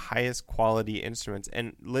some of the highest quality instruments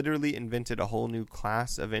and literally invented a whole new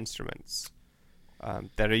class of instruments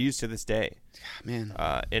that are used to this day. Man.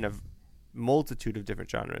 In a multitude of different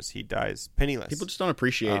genres, he dies penniless. People just don't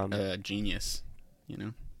appreciate genius,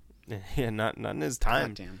 Yeah, not in his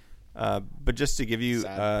time. God damn. But just to give you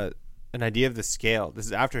an idea of the scale, this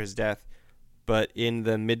is after his death, but in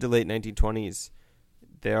the mid to late 1920s,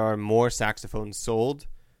 there are more saxophones sold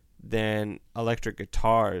than electric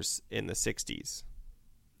guitars in the 60s.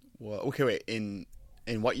 Well, okay, wait. In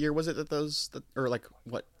what year was it or like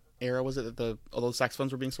what era was it that all those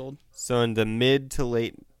saxophones were being sold? So in the mid to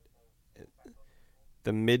late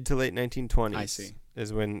 1920s, I see,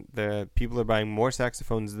 is when the people are buying more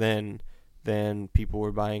saxophones than people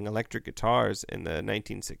were buying electric guitars in the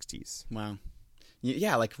 1960s. Wow.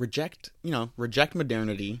 Yeah, like reject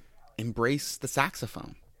modernity, embrace the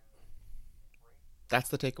saxophone. That's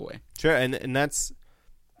the takeaway. Sure, and that's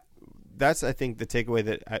I think the takeaway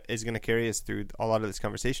that is going to carry us through a lot of this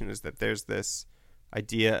conversation, is that there's this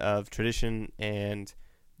idea of tradition and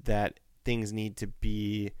that things need to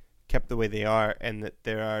be kept the way they are, and that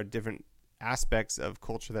there are different aspects of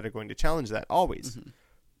culture that are going to challenge that always. Mm-hmm.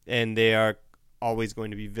 And they are always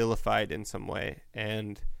going to be vilified in some way.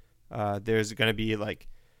 And there's going to be like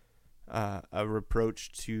a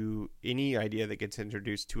reproach to any idea that gets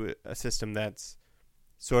introduced to a system that's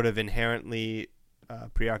sort of inherently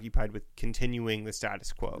preoccupied with continuing the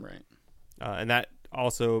status quo. Right. And that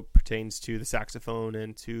also pertains to the saxophone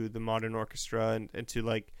and to the modern orchestra and to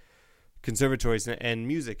like conservatories and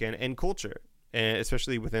music and culture, and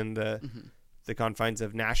especially within the confines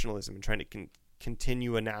of nationalism and trying to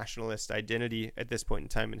continue a nationalist identity at this point in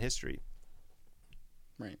time in history.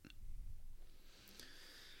 Right.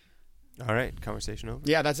 All right, conversation over.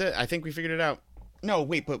 Yeah, that's it. I think we figured it out. No,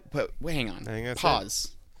 wait, but wait, hang on. I think that's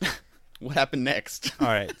Pause. What happened next? All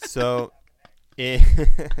right, so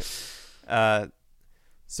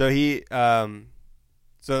so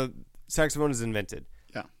saxophone is invented.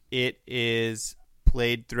 Yeah. It is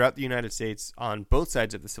played throughout the United States on both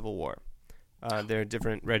sides of the Civil War. There are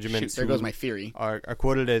different regiments. Shoot, there goes my theory. Are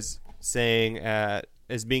quoted as saying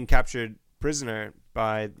as being captured prisoner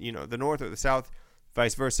by the North or the South,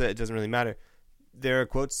 vice versa. It doesn't really matter. There are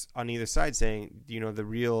quotes on either side saying the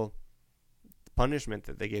real punishment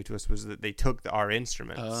that they gave to us was that they took our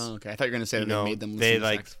instruments. Oh, okay. I thought you were going to say that they made them they listen to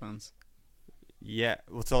like saxophones. Yeah,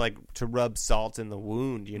 well, so like to rub salt in the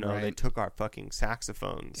wound, Right. They took our fucking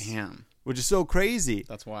saxophones. Damn, which is so crazy.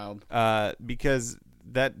 that's wild. Because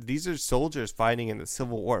these are soldiers fighting in the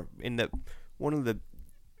Civil War, in one of the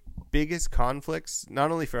biggest conflicts,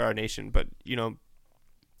 not only for our nation, but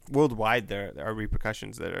worldwide. There are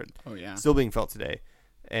repercussions that are still being felt today,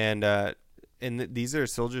 and these are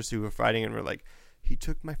soldiers who were fighting and were like, he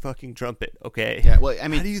took my fucking trumpet. Okay. Yeah. Well, I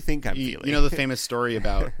mean, how do you think I'm feeling? You know the famous story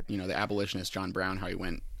about the abolitionist John Brown, how he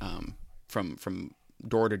went from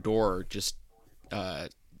door to door just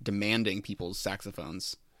demanding people's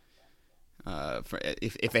saxophones.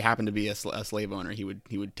 If they happened to be a slave owner, he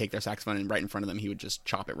would take their saxophone and right in front of them he would just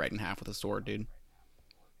chop it right in half with a sword, dude.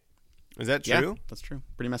 Is that true? Yeah, that's true.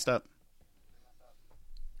 Pretty messed up.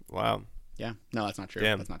 Wow. Yeah. No, that's not true.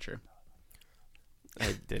 Damn. That's not true.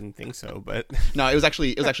 I didn't think so, but No, it was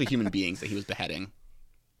actually human beings that he was beheading.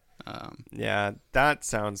 Yeah, that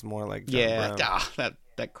sounds more like John Brown.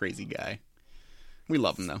 That crazy guy. We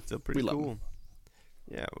love him though. Still pretty we love cool. him.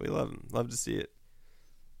 Yeah, we love him. Love to see it.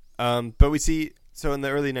 But we see, so in the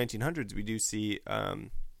early 1900s, we do see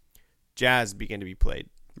jazz begin to be played.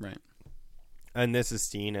 Right. And this is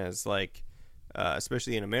seen as like,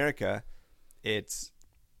 especially in America, it's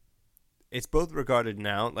both regarded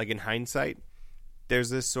now, like in hindsight, there's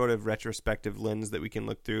this sort of retrospective lens that we can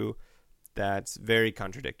look through that's very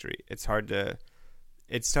contradictory. It's tough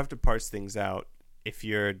to parse things out if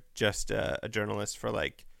you're just a journalist for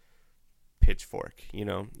like Pitchfork,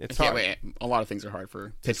 it's hard. Wait, a lot of things are hard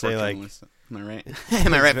for Pitchfork journalists. Am I right? Am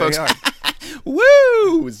Am I right, folks? hard.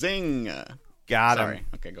 Woo! Zing! Got him. Sorry.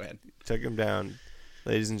 Okay, go ahead. Took him down.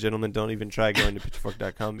 Ladies and gentlemen, don't even try going to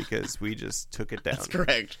pitchfork.com because we just took it down. That's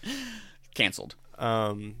correct. Canceled.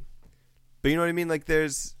 But you know what I mean? Like,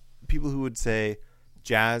 there's people who would say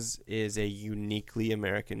jazz is a uniquely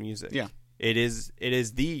American music. Yeah. It is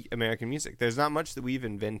the American music. There's not much that we've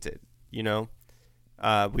invented, We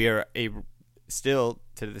are still,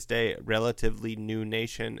 to this day, a relatively new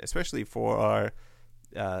nation, especially for our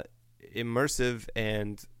immersive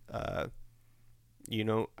and,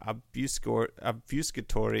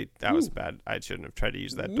 obfuscatory. That was bad. I shouldn't have tried to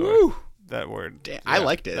use that that word. Damn, I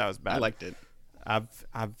liked it. That was bad. I liked it.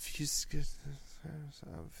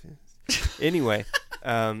 Anyway,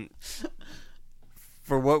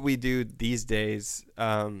 for what we do these days,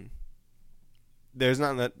 there's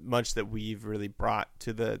not that much that we've really brought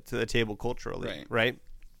to the table culturally, right?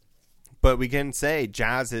 But we can say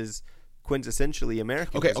jazz is quintessentially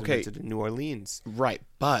American. Okay, It was invented in New Orleans, Right,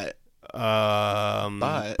 but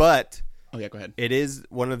but oh yeah, go ahead. it is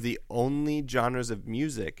one of the only genres of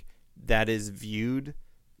music that is viewed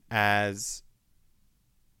as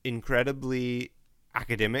incredibly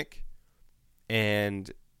academic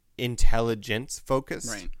and intelligence focused,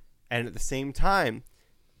 Right. and at the same time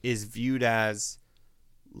is viewed as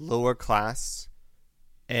lower class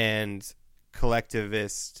and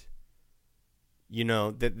collectivist.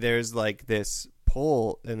 That there's like this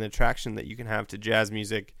pull and attraction that you can have to jazz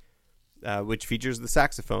music, which features the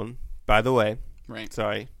saxophone, by the way. Right.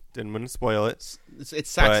 Sorry, didn't want to spoil it. It's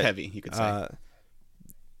sax But, heavy, you could say.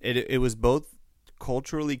 It was both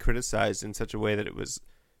culturally criticized in such a way that it was,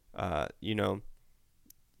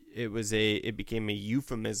 it became a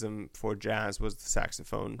euphemism for jazz was the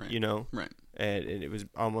saxophone, Right. Right. and it was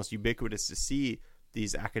almost ubiquitous to see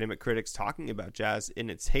these academic critics talking about jazz in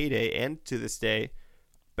its heyday and to this day,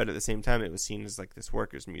 but at the same time it was seen as like this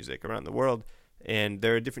workers' music around the world, and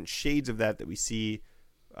there are different shades of that we see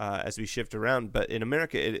as we shift around. But in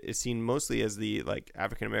America, it is seen mostly as the like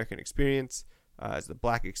African American experience. as the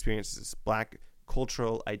Black experience, as this Black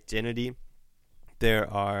cultural identity.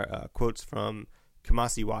 There are quotes from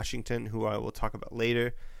Kamasi Washington, who I will talk about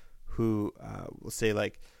later, who will say,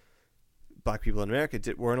 like, Black people in America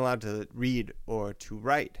weren't allowed to read or to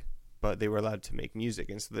write, but they were allowed to make music.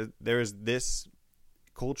 And so there is this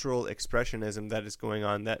cultural expressionism that is going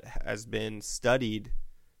on that has been studied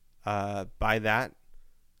by that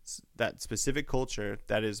specific culture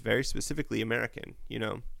that is very specifically American,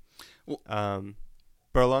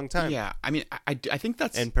 for a long time. Yeah, I mean, I think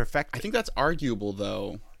that's and perfect. I think that's arguable,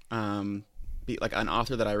 though. Like an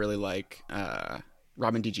author that I really like,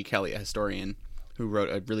 Robin D.G. Kelley, a historian who wrote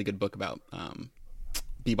a really good book about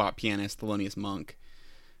bebop pianist Thelonious Monk,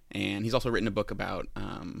 and he's also written a book about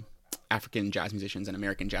African jazz musicians and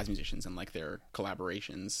American jazz musicians and like their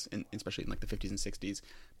collaborations, especially in like the 50s and 60s.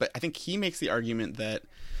 But I think he makes the argument that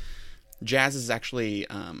jazz is actually,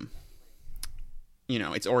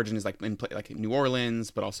 its origin is like in like New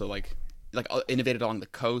Orleans, but also like innovated along the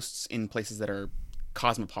coasts in places that are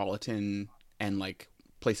cosmopolitan and like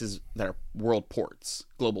places that are world ports,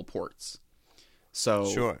 global ports. So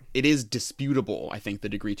sure. It is disputable, I think, the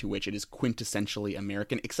degree to which it is quintessentially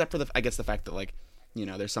American, except for the fact that like,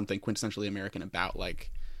 there's something quintessentially American about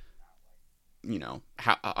like,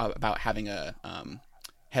 about having a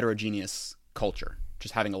heterogeneous culture,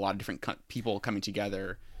 just having a lot of different people coming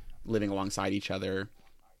together, living alongside each other.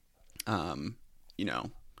 So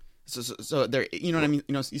there, you know what I mean?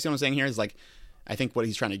 You see what I'm saying here is like, I think what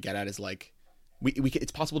he's trying to get at is like,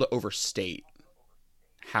 it's possible to overstate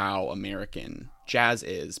how American jazz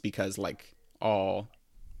is because like all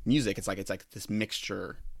music, it's like this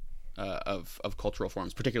mixture of cultural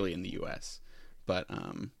forms, particularly in the U.S. But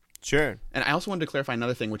sure. And I also wanted to clarify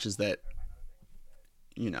another thing, which is that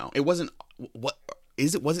it wasn't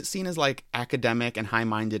was it seen as like academic and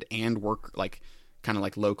high-minded and work like kind of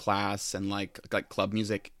like low class and like club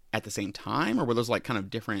music at the same time, or were those like kind of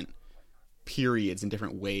different periods and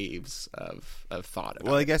different waves of thought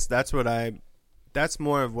about I guess that's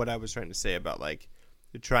more of what I was trying to say about like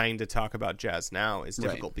trying to talk about jazz now is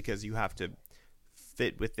difficult, right? Because you have to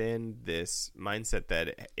fit within this mindset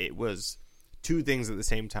that it was two things at the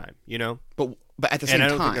same time, But at the same time, and I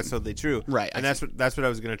don't think that's totally true, right? And that's what I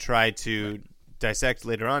was going to try to dissect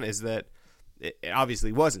later on, is that it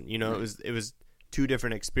obviously wasn't. Right. It was two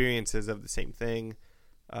different experiences of the same thing.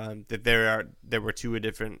 That there were two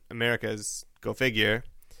different Americas. Go figure.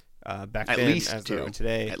 Back at then, least as two. there are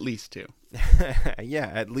today, at least two. Yeah,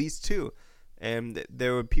 at least two. And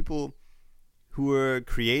there were people who were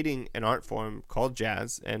creating an art form called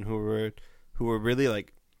jazz, and who were really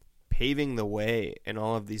like paving the way in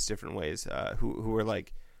all of these different ways. Who were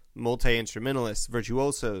like multi-instrumentalists,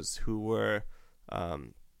 virtuosos, who were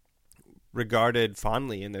regarded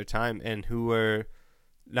fondly in their time, and who were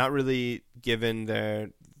not really given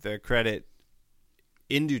their credit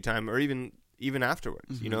in due time, or even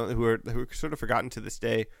afterwards. Mm-hmm. Who are sort of forgotten to this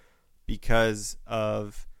day because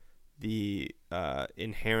of the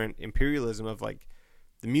inherent imperialism of like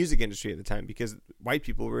the music industry at the time, because white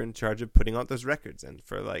people were in charge of putting out those records, and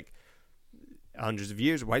for like hundreds of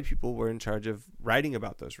years white people were in charge of writing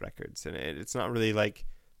about those records. And it's not really like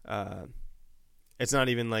it's not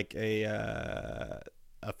even like a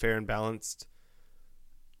fair and balanced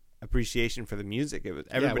appreciation for the music. It was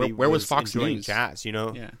everybody. Where was Fox enjoying News? Jazz,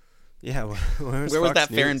 Yeah. Where was that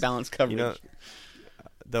fair and balanced coverage?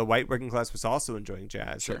 The white working class was also enjoying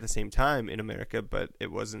jazz at the same time in America, but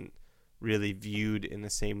it wasn't really viewed in the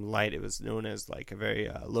same light. It was known as like a very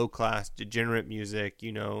low class, degenerate music.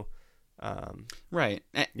 Right.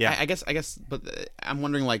 Yeah. I guess. But I'm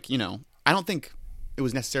wondering, like, I don't think it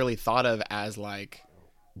was necessarily thought of as like,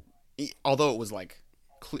 although it was like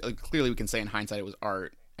clearly we can say in hindsight it was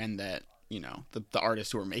art, and that the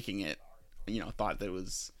artists who were making it thought that it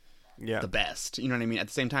was the best. You know what I mean? At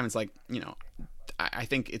the same time, it's like, I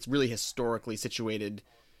think it's really historically situated,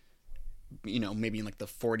 maybe in like the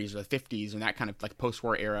 40s or the 50s and that kind of like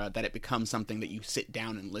post-war era, that it becomes something that you sit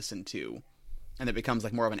down and listen to, and it becomes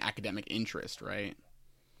like more of an academic interest, right?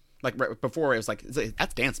 Like right before, it was like,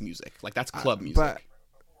 that's dance music, like that's club music. But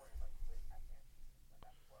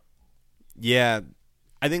yeah,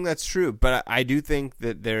 I think that's true. But I do think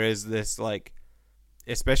that there is this, like,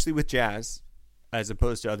 especially with jazz, as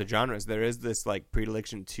opposed to other genres, there is this like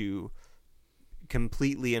predilection to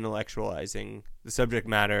completely intellectualizing the subject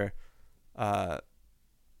matter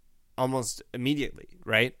almost immediately,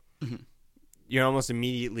 right? Mm-hmm. You're almost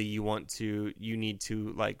immediately, you need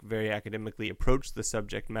to like very academically approach the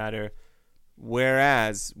subject matter,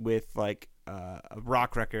 whereas with like a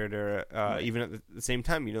rock record, or right. even at the same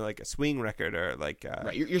time, like a swing record, or like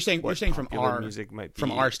right. You're saying from our music might be.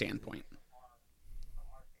 From our standpoint.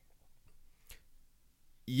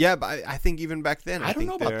 Yeah, but I think even back then, I don't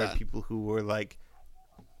know think about there are that. people who were like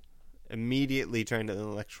immediately trying to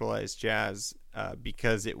intellectualize jazz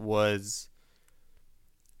because it was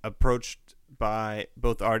approached by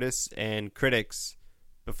both artists and critics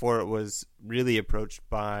before it was really approached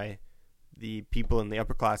by the people in the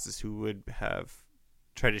upper classes who would have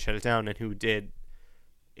tried to shut it down and who did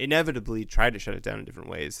inevitably try to shut it down in different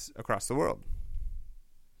ways across the world.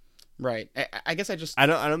 Right. I guess I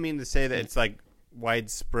don't mean to say that it's like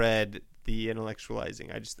widespread the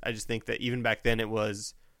intellectualizing. I just think that even back then it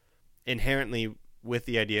was inherently with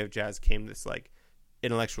the idea of jazz came this like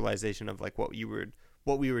intellectualization of like what we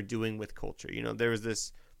were doing with culture. You know, there was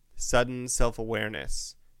this sudden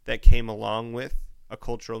self-awareness that came along with a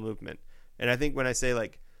cultural movement. And I think when I say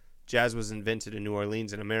like jazz was invented in New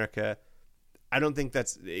Orleans in America, I don't think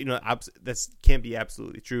that's, you know, that's can't be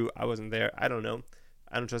absolutely true. I wasn't there. I don't know.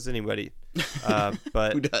 I don't trust anybody.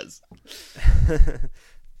 But who does?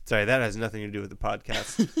 Sorry, that has nothing to do with the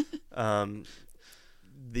podcast.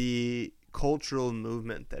 The cultural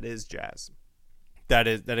movement that is jazz, that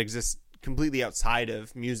exists completely outside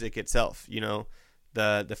of music itself. You know,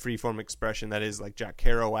 the free form expression that is like Jack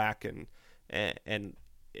Kerouac and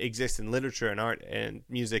exists in literature and art and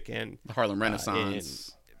music and The Harlem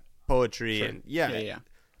Renaissance, poetry, sure. and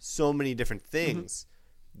so many different things.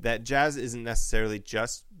 That jazz isn't necessarily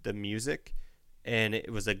just the music, and it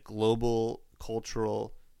was a global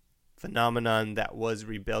cultural phenomenon that was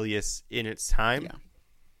rebellious in its time. Yeah.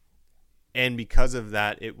 And because of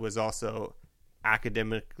that, it was also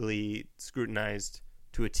academically scrutinized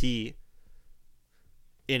to a T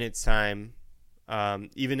in its time,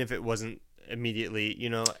 even if it wasn't immediately, you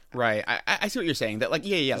know. Right. I see what you're saying. That like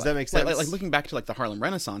Does that make sense? Like looking back to like the Harlem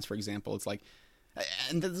Renaissance, for example, it's like,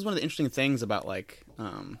 and this is one of the interesting things about like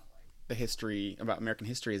the history about American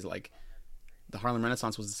history is like the Harlem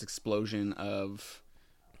Renaissance was this explosion of,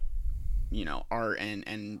 you know, art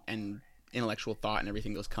and intellectual thought and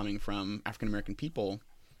everything that was coming from African American people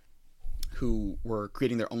who were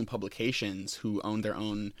creating their own publications, who owned their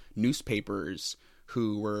own newspapers,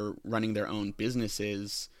 who were running their own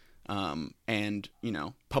businesses, and, you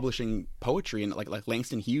know, publishing poetry and like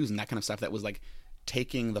Langston Hughes and that kind of stuff that was like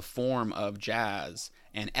taking the form of jazz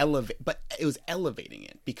and but it was elevating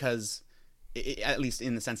it because at least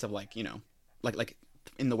in the sense of like, you know, like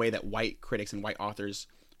in the way that white critics and white authors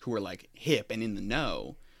who were like hip and in the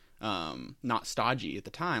know, not stodgy at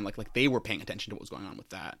the time, like they were paying attention to what was going on with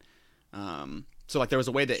that. So like there was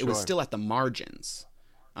a way that it was still at the margins.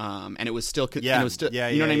 And it was still, you know what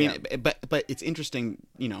I mean? Yeah. But it's interesting,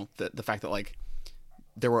 you know, the fact that like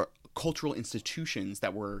there were cultural institutions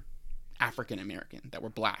that were African American, that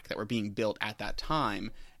were black, that were being built at that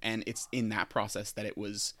time. And it's in that process that it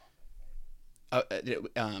was,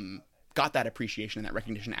 got that appreciation and that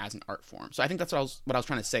recognition as an art form. So I think that's what I was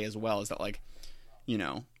trying to say as well, is that like, you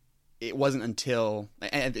know, it wasn't until,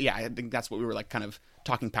 and yeah, I think that's what we were like kind of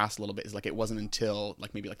talking past a little bit, is like it wasn't until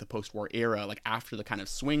like maybe like the post-war era, like after the kind of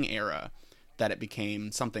swing era, that it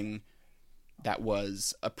became something that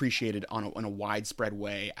was appreciated in a widespread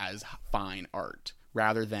way as fine art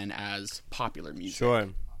rather than as popular music. Sure.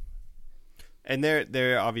 And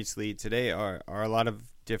there obviously today are a lot of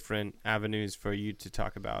different avenues for you to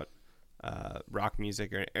talk about rock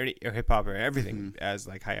music or hip hop or everything as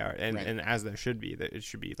like high art, and as there should be, that it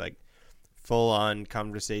should be like full on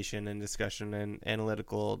conversation and discussion and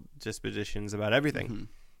analytical dispositions about everything.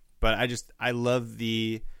 But I love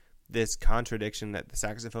this contradiction that the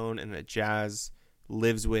saxophone and that jazz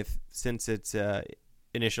lives with since its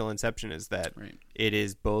initial inception, is that it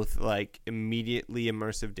is both like immediately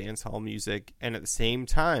immersive dance hall music and at the same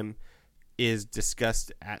time is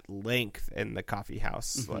discussed at length in the coffee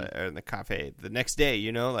house or in the cafe the next day,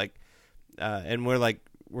 you know, like and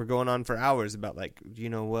we're going on for hours about like, you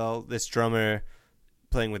know, well, this drummer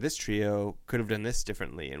playing with this trio could have done this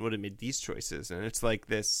differently and would have made these choices. And it's like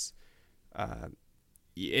this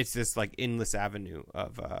it's this like endless avenue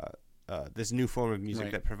of this new form of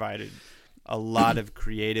music that provided a lot of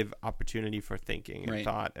creative opportunity for thinking and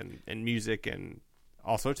thought and music and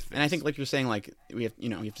all sorts of things. And I think like you're saying, like we have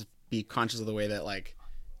to be conscious of the way that like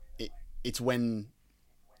it's when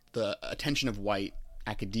the attention of white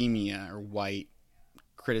academia or white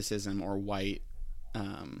criticism or white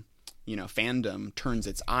fandom turns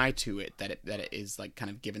its eye to it that it is like kind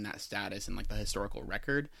of given that status and like the historical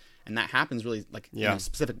record. And that happens really like in a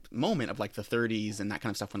specific moment of like the 30s and that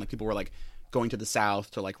kind of stuff, when like people were like going to the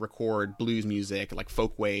South to like record blues music, like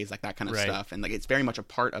folkways, like that kind of stuff. And like it's very much a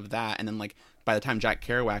part of that. And then like by the time Jack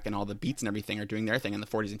Kerouac and all the Beats and everything are doing their thing in the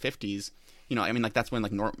 40s and 50s, you know, I mean, like that's when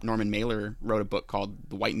like Norman Mailer wrote a book called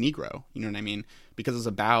The White Negro, you know what I mean? Because it's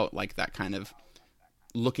about like that kind of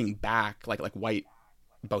looking back, like white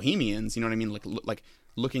bohemians, you know what I mean? Like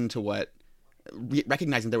looking to what,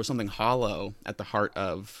 recognizing there was something hollow at the heart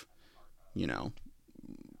of, you know,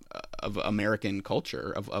 of American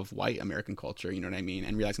culture, of white American culture, you know what I mean?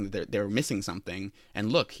 And realizing that they were missing something.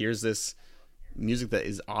 And look, here's this music that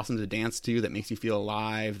is awesome to dance to, that makes you feel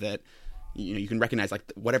alive, that, you know, you can recognize, like,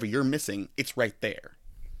 whatever you're missing, it's right there.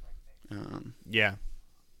 Yeah.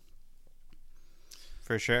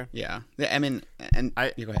 For sure. Yeah. I mean, and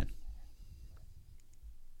you go ahead.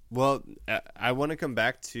 Well, I want to come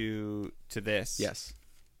back to this. Yes.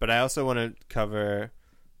 But I also want to cover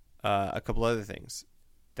a couple other things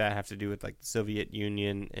that have to do with, like, the Soviet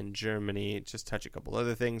Union and Germany. Just touch a couple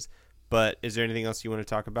other things. But is there anything else you want to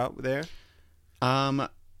talk about there?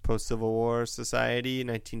 Post-Civil War society,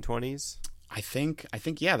 1920s. I think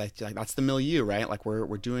yeah, that's the milieu, right? Like we're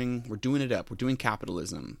doing it up. We're doing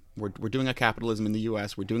capitalism. We're doing a capitalism in the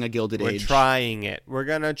U.S. We're doing a Gilded Age. We're trying it. We're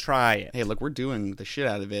gonna try it. Hey, look, we're doing the shit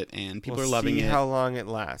out of it, and people are loving it. See how long it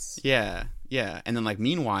lasts. Yeah. And then, like,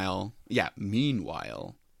 meanwhile,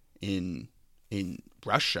 in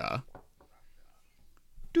Russia,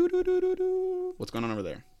 what's going on over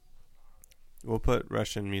there? We'll put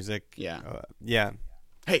Russian music. Yeah. Yeah.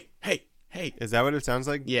 Hey. Is that what it sounds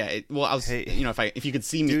like? Yeah. Well, I was, you know, if you could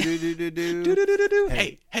see me.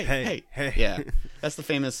 Hey. Yeah. That's the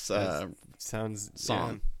famous sounds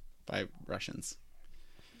song by Russians.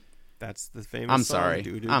 That's the famous I'm song.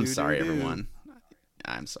 sorry. I'm sorry, everyone.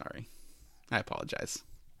 I'm sorry. I apologize.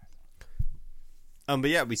 But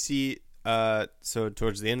yeah, we see. So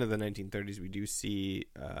towards the end of the 1930s, we do see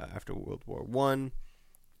after World War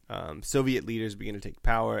I, Soviet leaders begin to take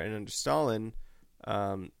power, and under Stalin,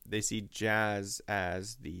 they see jazz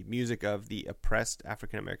as the music of the oppressed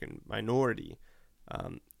African American minority,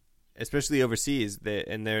 especially overseas.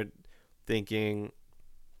 And they're thinking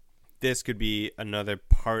this could be another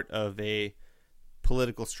part of a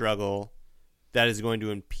political struggle that is going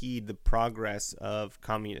to impede the progress of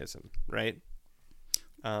communism, right?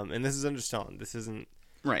 And this is under Stalin. This isn't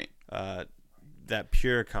right. That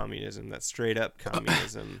pure communism, that straight up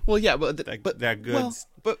communism. Well, yeah, but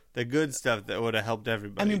the good stuff that would have helped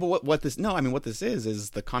everybody. I mean, but what this is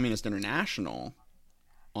the Communist International,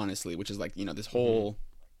 honestly, which is, like, you know, this whole,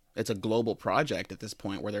 it's a global project at this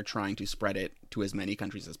point where they're trying to spread it to as many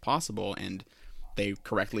countries as possible, and they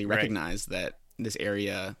correctly recognize that this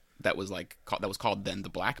area that was called then the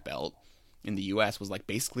Black Belt in the U.S. was, like,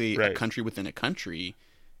 basically a country within a country,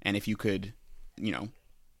 and if you could, you know,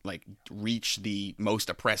 like, reach the most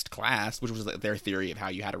oppressed class, which was their theory of how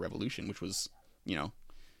you had a revolution, which was, you know,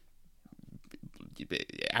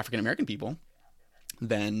 African American people,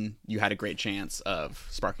 then you had a great chance of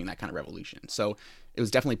sparking that kind of revolution. So it was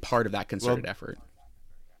definitely part of that concerted effort.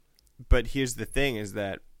 But here's the thing, is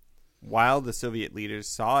that while the Soviet leaders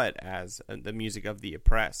saw it as the music of the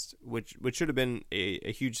oppressed, which should have been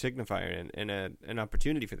a huge signifier and an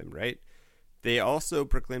opportunity for them, right? They also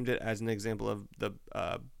proclaimed it as an example of the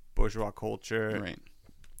bourgeois culture, right?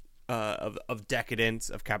 Of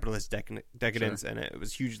decadence, of capitalist decadence, and it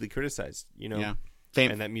was hugely criticized, you know? Yeah.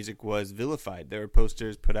 And that music was vilified. There were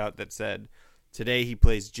posters put out that said, today he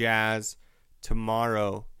plays jazz,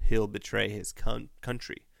 tomorrow he'll betray his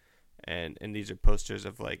country. And these are posters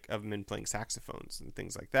of men playing saxophones and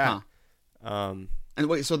things like that. And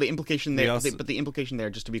wait, so the implication there, but the implication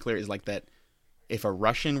there, just to be clear, is like that if a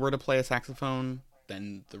Russian were to play a saxophone,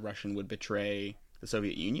 then the Russian would betray the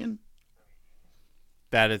Soviet Union?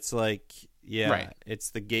 That it's like, yeah, right. It's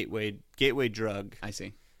the gateway drug. I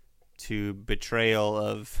see. To betrayal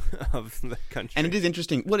of the country. And it is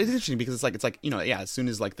interesting. Well, it is interesting because it's like, you know, yeah, as soon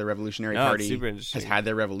as, like, the Revolutionary Party has had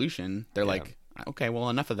their revolution, they're like, okay, well,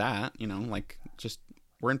 enough of that, you know, like, just,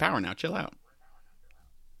 we're in power now, chill out.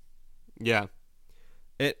 Yeah.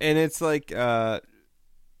 And it's like, you know,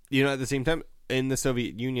 at the same time, in the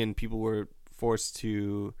Soviet Union, people were forced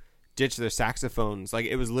to ditch their saxophones. Like,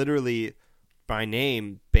 it was literally by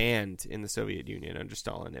name banned in the Soviet Union under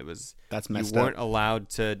Stalin. That's messed up. You weren't allowed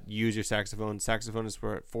to use your saxophone. Saxophonists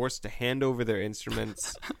were forced to hand over their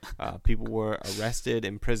instruments. People were arrested,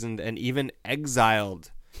 imprisoned, and even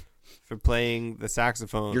exiled for playing the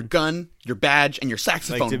saxophone. Your gun, your badge, and your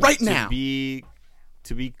saxophone right now.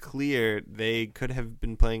 To be clear, they could have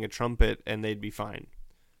been playing a trumpet and they'd be fine.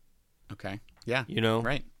 Okay. Yeah. You know?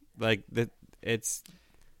 Right. Like, it's...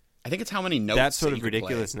 I think it's how many notes that sort that of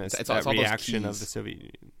ridiculousness, it's that reaction of the Soviet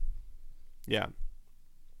Union. Yeah.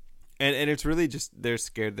 And it's really just they're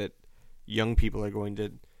scared that young people are going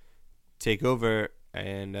to take over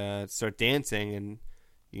and start dancing. And,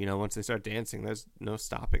 you know, once they start dancing, there's no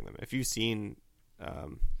stopping them. If you've seen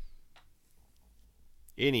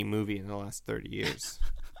any movie in the last 30 years.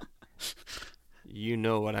 You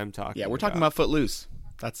know what I'm talking about. Yeah, we're talking about Footloose.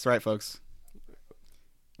 That's right, folks.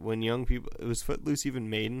 When young people... Was Footloose even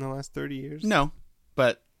made in the last 30 years? No,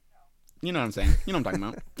 but you know what I'm saying. You know what I'm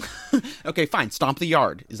talking about. Okay, fine. Stomp the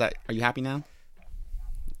Yard. Are you happy now?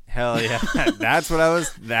 Hell yeah. That's what I was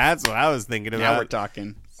thinking about. Now we're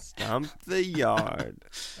talking. Stomp the Yard.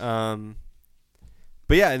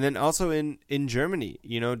 But yeah, and then also in Germany,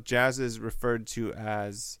 jazz is referred to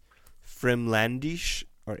as Fremländisch,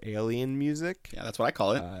 or alien music. Yeah, that's what I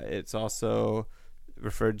call it. It's also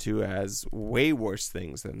referred to as way worse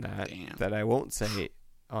things than that. Damn. That I won't say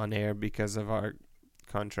on air because of our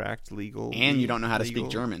contract, legal. And you don't know how to speak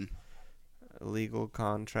German. Legal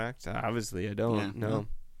contract. Obviously, I don't know.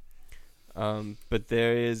 Yeah. But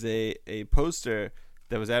there is a poster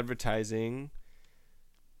that was advertising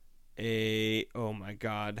oh my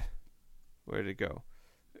God, where'd it go?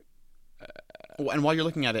 And while you're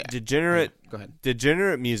looking at it, Degenerate. Go ahead.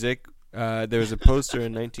 Degenerate music. There was a poster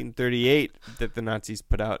in 1938 that the Nazis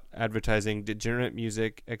put out advertising degenerate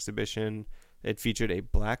music exhibition. It featured a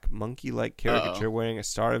black monkey-like caricature wearing a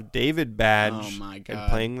Star of David badge Oh my God. and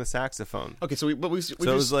playing the saxophone. Okay, so we've skipped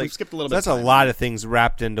a little bit. That's a lot of things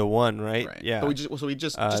wrapped into one, right? Yeah. But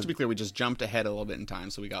just to be clear, we just jumped ahead a little bit in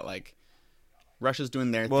time. So we got like Russia's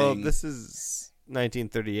doing their thing. Well, this is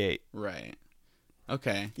 1938. Right.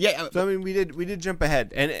 Okay. Yeah. So I mean, we did jump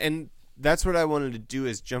ahead, and that's what I wanted to do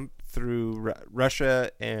is jump through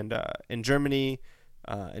Russia and Germany,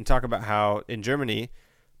 and talk about how in Germany,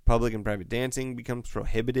 public and private dancing becomes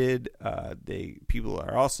prohibited. People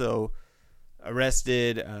are also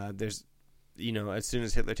arrested. There's, as soon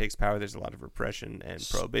as Hitler takes power, there's a lot of repression and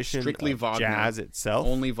prohibition. Strictly Wagner. Jazz itself.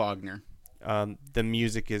 Only Wagner. The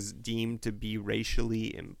music is deemed to be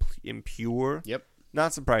racially impure. Yep.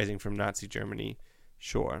 Not surprising from Nazi Germany,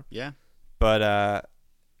 sure. Yeah. But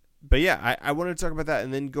yeah, I wanted to talk about that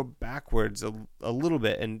and then go backwards a little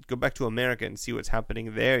bit and go back to America and see what's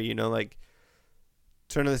happening there. Like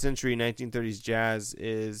turn of the century, 1930s jazz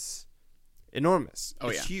is enormous. Oh,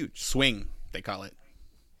 it's yeah. huge. Swing, they call it.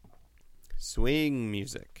 Swing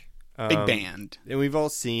music. Big band.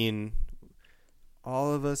 And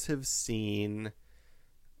all of us have seen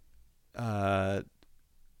F.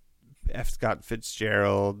 Scott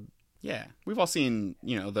Fitzgerald. Yeah. We've all seen,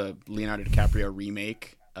 the Leonardo DiCaprio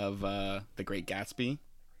remake of The Great Gatsby.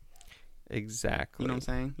 Exactly. You know what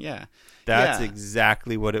I'm saying? Yeah. That's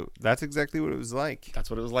exactly what it was like. That's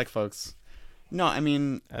what it was like, folks. No, I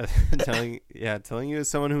mean, telling you as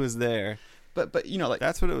someone who was there. But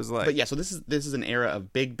that's what it was like. But yeah, so this is an era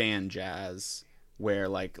of big band jazz where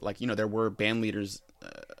like there were band leaders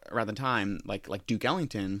around the time like Duke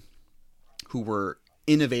Ellington who were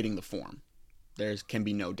innovating the form. There can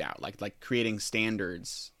be no doubt. Like creating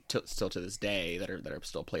standards still to this day that are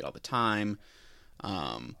still played all the time.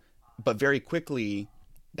 But very quickly,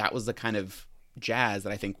 that was the kind of jazz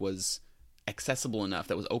that I think was accessible enough,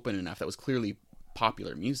 that was open enough, that was clearly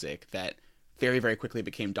popular music that very, very quickly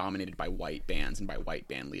became dominated by white bands and by white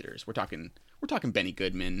band leaders. We're talking Benny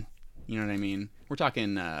Goodman. You know what I mean? We're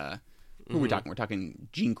talking, who are we talking? We're talking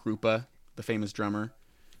Gene Krupa, the famous drummer.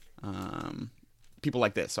 People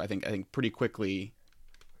like this. So I think pretty quickly,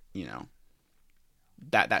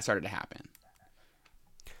 that started to happen.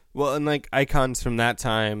 Well, and like icons from that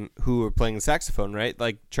time who were playing the saxophone, right?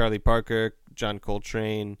 Like Charlie Parker, John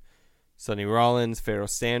Coltrane, Sonny Rollins, Pharoah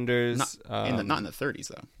Sanders. Not in the 30s,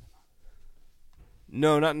 though.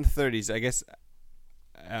 No, not in the 30s. I guess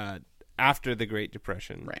after the Great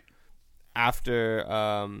Depression. Right. After,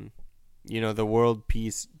 the World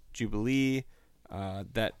Peace Jubilee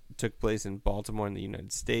that took place in Baltimore in the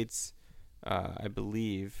United States, I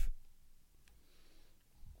believe.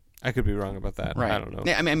 I could be wrong about that. Right. I don't know.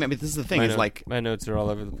 Yeah, I mean, this is the thing. My notes are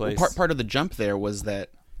all over the place. Part of the jump there was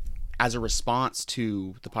that as a response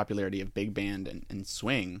to the popularity of big band and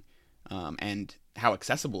swing, and how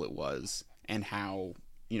accessible it was, and how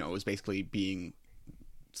it was basically being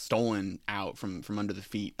stolen out from under the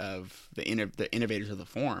feet of the innovators of the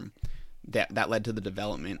form, that led to the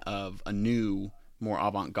development of a new, more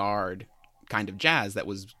avant-garde kind of jazz that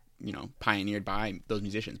was pioneered by those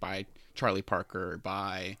musicians, by Charlie Parker,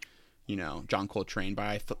 by John Coltrane,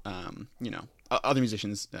 by other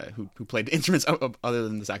musicians who played instruments other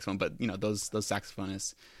than the saxophone, but those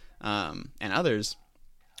saxophonists and others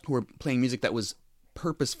who were playing music that was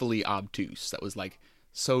purposefully obtuse, that was like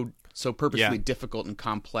so purposefully difficult and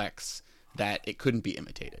complex that it couldn't be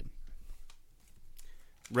imitated.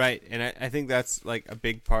 Right, and I think that's like a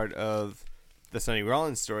big part of the Sonny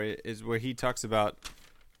Rollins story, is where he talks about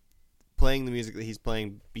playing the music that he's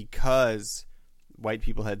playing because white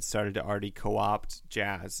people had started to already co-opt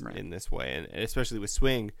jazz Right. in this way, and especially with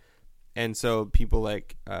swing. And so people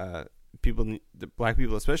like the black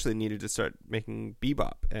people especially needed to start making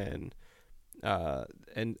bebop, and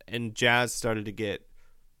jazz started to get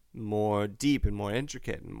more deep and more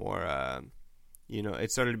intricate and more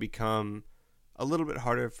it started to become a little bit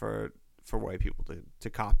harder for white people to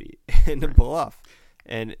copy and to pull off.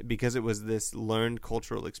 And because it was this learned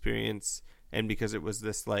cultural experience, and because it was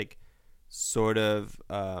this like sort of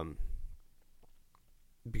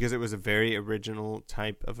because it was a very original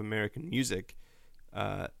type of American music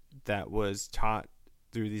that was taught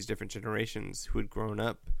through these different generations who had grown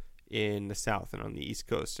up in the South and on the East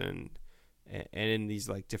Coast, and in these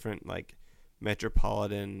like different like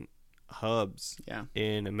metropolitan hubs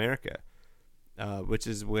in America, which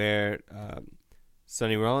is where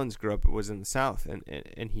Sonny Rollins grew up. It was in the South,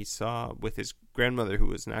 and he saw with his grandmother, who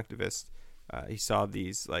was an activist, he saw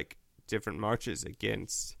these like different marches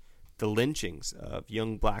against the lynchings of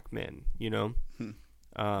young black men,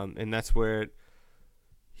 and that's where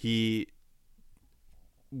he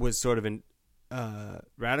was sort of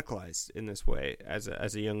radicalized in this way as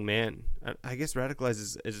a young man. I guess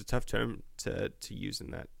radicalized is a tough term to use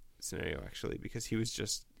in that scenario, actually, because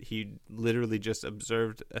he literally just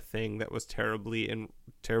observed a thing that was terribly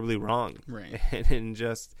wrong, right? and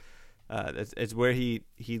just it's where he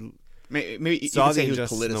maybe saw the he was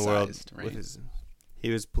injustice in the world, right? with he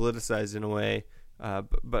was politicized in a way,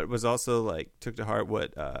 but was also like took to heart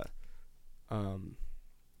what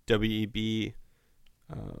W.E.B.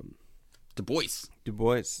 Du Bois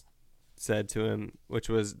said to him, which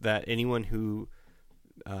was that anyone who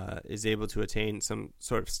is able to attain some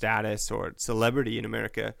sort of status or celebrity in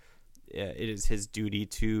America, it is his duty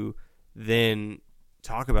to then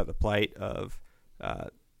talk about the plight of the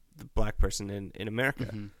black person in America.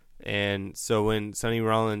 Mm-hmm. And so when Sonny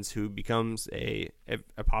Rollins, who becomes a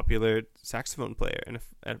popular saxophone player and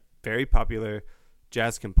a very popular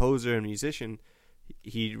jazz composer and musician,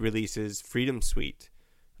 he releases Freedom Suite,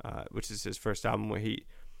 which is his first album where he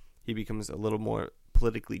becomes a little more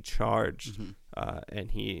politically charged,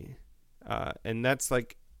 and that's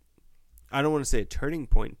like, I don't want to say a turning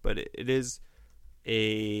point, but it is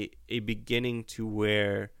a beginning to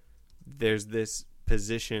where there's this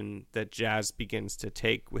position that jazz begins to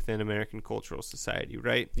take within American cultural society,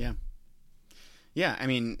 right? Yeah. I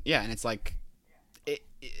mean, and it's like,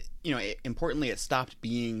 importantly, it stopped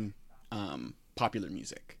being popular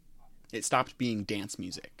music. It stopped being dance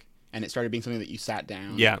music, and it started being something that you sat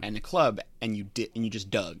down in a club and you just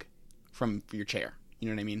dug from your chair. You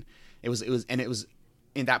know what I mean? It was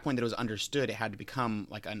in that point that it was understood it had to become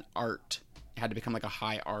like an art. It had to become like a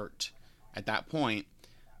high art at that point.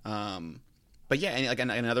 But yeah, and like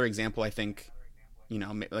another example, I think,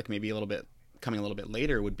 like maybe coming a little bit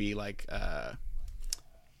later would be like, by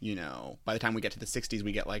the time we get to the 60s,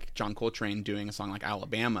 we get like John Coltrane doing a song like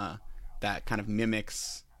Alabama that kind of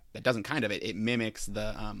mimics, it mimics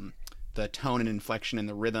the tone and inflection and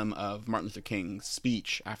the rhythm of Martin Luther King's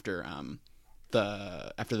speech after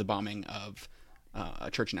the bombing of a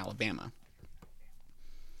church in Alabama.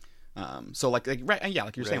 So like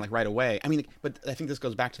you're saying, like right away. I mean, but I think this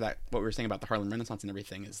goes back to that what we were saying about the Harlem Renaissance and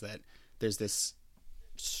everything, is that there's this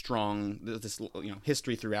strong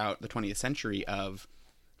history throughout the 20th century of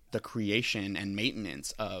the creation and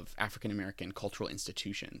maintenance of African American cultural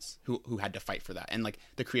institutions who had to fight for that, and like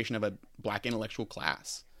the creation of a black intellectual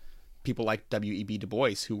class, people like W.E.B. Du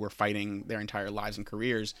Bois, who were fighting their entire lives and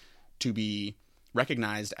careers to be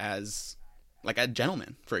recognized as like a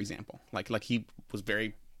gentleman, for example. Like he was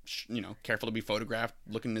very careful to be photographed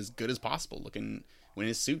looking as good as possible, looking in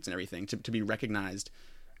his suits and everything, to be recognized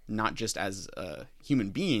not just as a human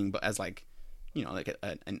being, but as like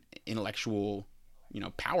an intellectual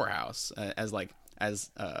powerhouse, as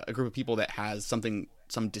a group of people that has some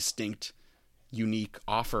distinct, unique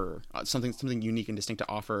offer, something unique and distinct to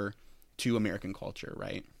offer to American culture,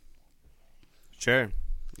 right? Sure.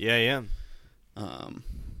 Yeah. I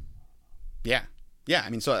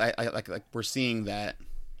mean, so I like we're seeing that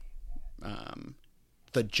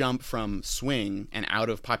the jump from swing and out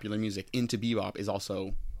of popular music into bebop is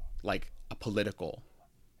also like a political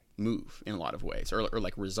move in a lot of ways, or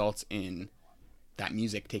like results in that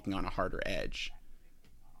music taking on a harder edge.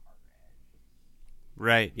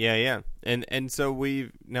 Right. Yeah. And so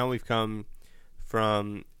we've come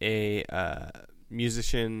from a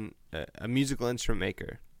musician, a musical instrument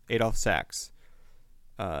maker, Adolphe Sax,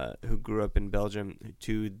 who grew up in Belgium,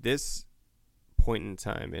 to this point in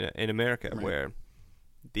time in America, right, where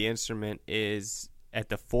the instrument is at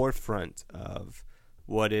the forefront of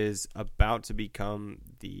what is about to become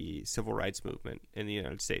the civil rights movement in the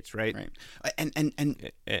United States, right? Right.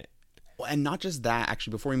 And not just that,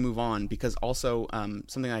 actually, before we move on, because also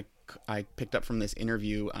something I picked up from this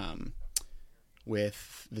interview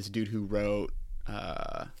with this dude who wrote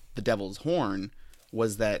The Devil's Horn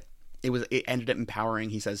was that it ended up empowering,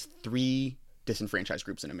 he says, 3 disenfranchised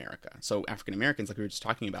groups in America. So African Americans, like we were just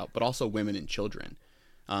talking about, but also women and children.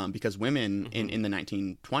 Because women in the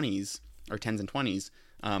 1920s or 10s and 20s,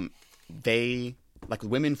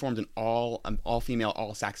 women formed an all female,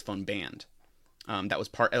 all saxophone band. That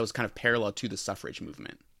was kind of parallel to the suffrage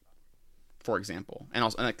movement, for example, and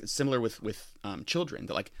also like similar with children.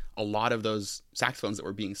 That like a lot of those saxophones that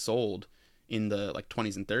were being sold in the like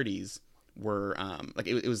 20s and 30s were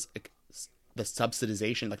it was like the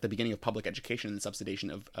subsidization, like the beginning of public education and the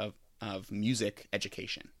subsidization of music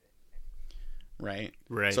education. Right.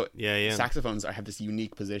 So saxophones have this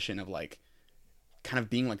unique position of like kind of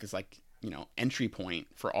being like this like, you know, entry point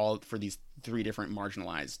for these 3 different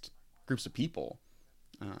marginalized groups of people.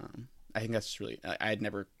 I think that's just really, I had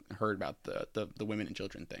never heard about the women and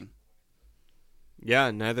children thing. Yeah,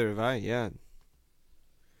 neither have I. Yeah.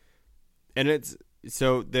 And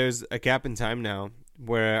so there's a gap in time now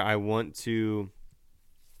where I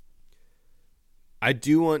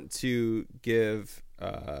do want to give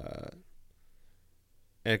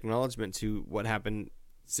acknowledgement to what happened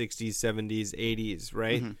 60s, 70s, 80s,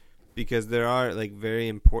 right? Mm-hmm. Because there are like very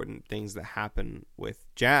important things that happen with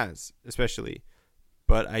jazz, especially.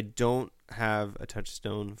 But I don't have a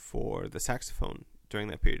touchstone for the saxophone during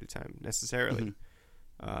that period of time necessarily.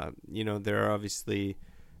 Mm-hmm. You know, there are obviously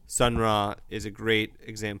Sun Ra is a great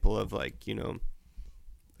example of like, you know,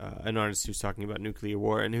 an artist who's talking about nuclear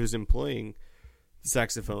war and who's employing the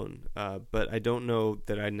saxophone. But I don't know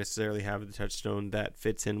that I necessarily have the touchstone that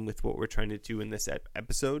fits in with what we're trying to do in this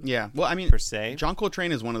episode. Yeah. Well, I mean, per se, John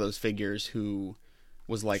Coltrane is one of those figures who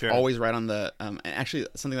was like always right on the, and actually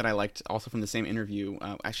something that I liked also from the same interview,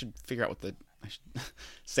 I should figure out I should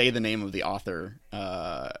say the name of the author.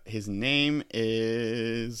 His name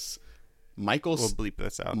is Michael. We'll bleep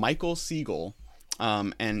this out. Michael Siegel.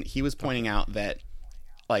 And he was pointing out that,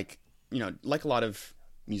 like, you know, like a lot of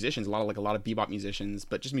musicians, a lot of bebop musicians,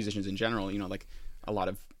 but just musicians in general, you know, like a lot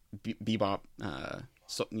of bebop,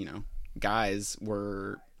 guys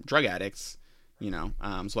were drug addicts, you know,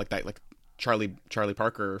 so like that, like Charlie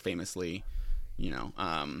Parker famously, you know,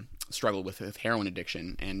 struggled with heroin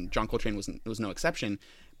addiction, and John Coltrane was no exception.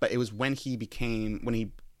 But it was when he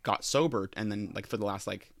got sober, and then like for the last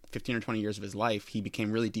like 15 or 20 years of his life, he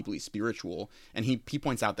became really deeply spiritual. And he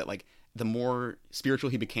points out that like the more spiritual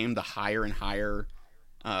he became, the higher and higher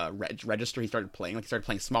register he started playing. Like he started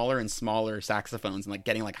playing smaller and smaller saxophones, and like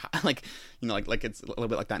getting like you know, like it's a little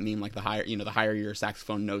bit like that meme, like the higher your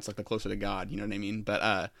saxophone notes, like the closer to God, you know what I mean?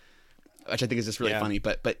 But which I think is just really funny.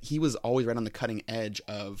 But he was always right on the cutting edge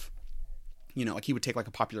of, you know, like he would take like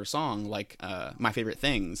a popular song like My Favorite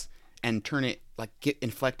Things and turn it like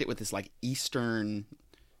inflect it with this like Eastern,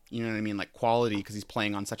 you know what I mean, like quality, because he's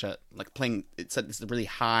playing on such a it's a really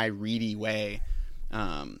high reedy way.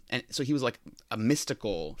 And so he was like a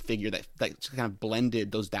mystical figure that kind of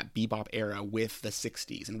blended that bebop era with the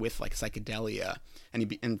 60s and with like psychedelia,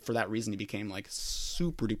 and for that reason he became like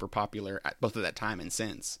super duper popular at both at that time and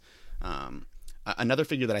since. Another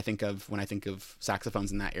figure that I think of when I think of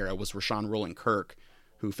saxophones in that era was Rashawn Roland Kirk,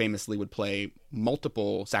 who famously would play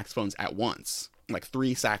multiple saxophones at once, like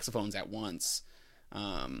 3 saxophones at once.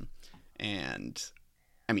 And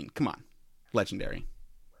I mean, come on, legendary.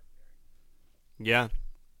 Yeah.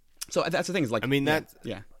 So that's the thing, is like, I mean, they're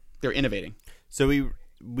innovating. So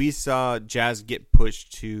we saw jazz get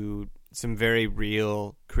pushed to some very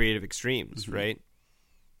real creative extremes, mm-hmm. right?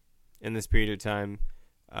 In this period of time.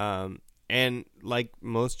 And like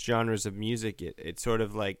most genres of music, it sort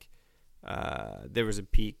of like, there was a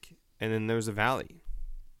peak and then there was a valley.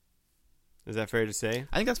 Is that fair to say?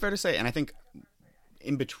 I think that's fair to say. And I think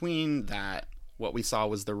in between that, what we saw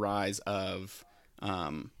was the rise of,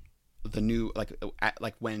 the new,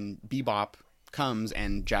 like when bebop comes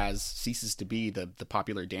and jazz ceases to be the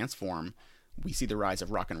popular dance form, we see the rise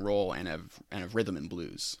of rock and roll and of rhythm and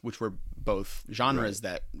blues, which were both genres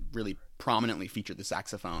that really prominently featured the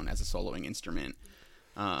saxophone as a soloing instrument.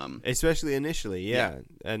 Especially initially, yeah.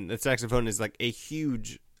 And the saxophone is like a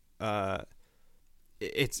huge,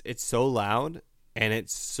 it's so loud and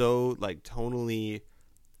it's so like tonally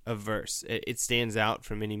averse. It stands out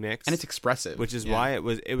from any mix, and it's expressive, which is why it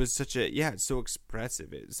was such a it's so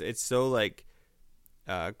expressive. It's so like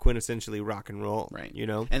quintessentially rock and roll, right? You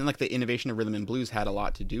know, and like the innovation of rhythm and blues had a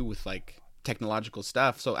lot to do with like technological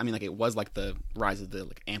stuff. So I mean, like, it was like the rise of the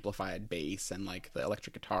like amplified bass and like the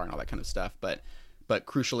electric guitar and all that kind of stuff. But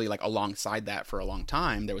crucially, like alongside that for a long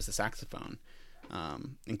time, there was the saxophone,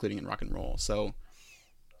 including in rock and roll. So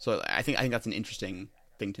I think that's an interesting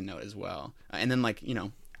thing to note as well. And then, like,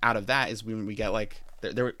 out of that is when we get like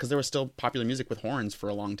because there was still popular music with horns for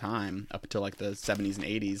a long time up until like the 70s and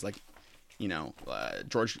 80s, like not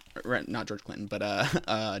George Clinton,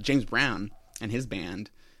 but James Brown and his band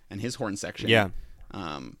and his horn section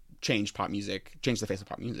changed the face of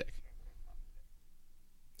pop music.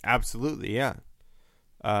 Absolutely, yeah.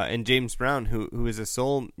 And James Brown, who is a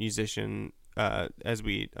soul musician, as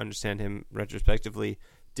we understand him retrospectively,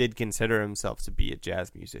 did consider himself to be a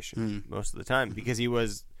jazz musician most of the time because he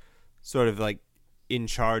was sort of like in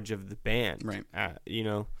charge of the band, right?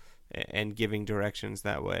 And giving directions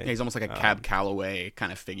that way. Yeah, he's almost like a Cab Calloway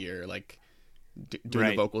kind of figure, like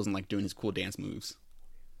doing the vocals and like doing his cool dance moves.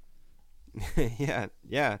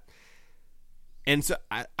 yeah. And so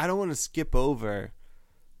I don't want to skip over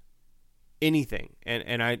anything,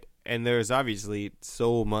 and there's obviously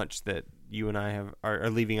so much that you and I are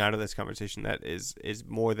leaving out of this conversation that is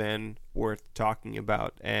more than worth talking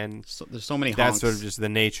about, and so, there's so many. That's sort of just the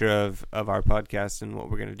nature of our podcast and what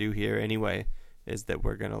we're gonna do here anyway, is that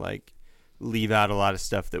we're gonna like leave out a lot of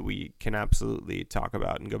stuff that we can absolutely talk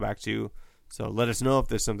about and go back to. So let us know if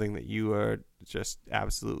there's something that you are just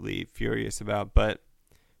absolutely furious about. But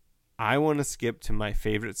I want to skip to my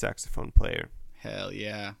favorite saxophone player. Hell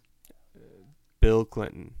yeah, Bill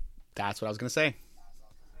Clinton. That's what I was gonna say.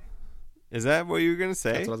 Is that what you were going to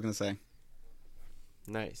say? That's what I was going to say.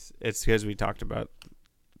 Nice. It's because we talked about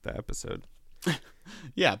the episode.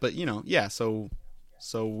 Yeah, but,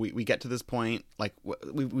 so we get to this point. Like,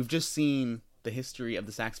 we've just seen the history of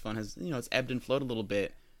the saxophone has, it's ebbed and flowed a little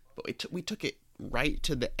bit. But we took it right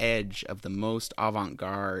to the edge of the most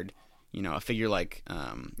avant-garde, a figure like,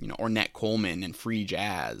 Ornette Coleman and free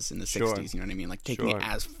jazz in the 60s. You know what I mean? Like, taking it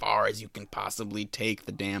as far as you can possibly take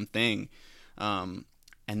the damn thing.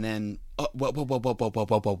 And then, what?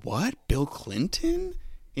 Bill Clinton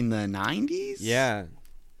in the 90s? Yeah.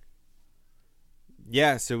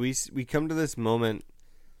 Yeah, so we come to this moment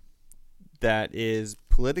that is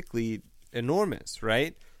politically enormous,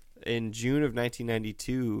 right? In June of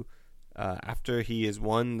 1992, after he has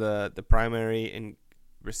won the primary and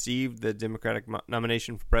received the Democratic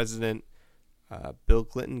nomination for president, Bill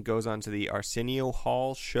Clinton goes on to the Arsenio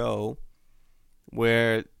Hall show,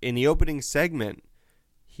 where in the opening segment,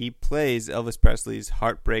 he plays Elvis Presley's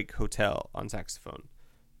Heartbreak Hotel on saxophone.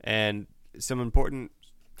 And some important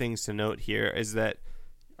things to note here is that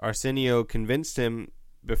Arsenio convinced him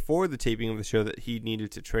before the taping of the show that he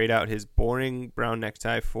needed to trade out his boring brown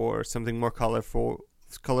necktie for something more colorful,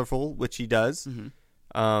 which he does.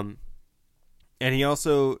 Mm-hmm. And he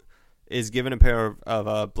also is given a pair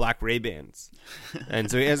of black Ray-Bans. And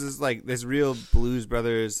so he has this real Blues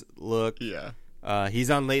Brothers look. Yeah. He's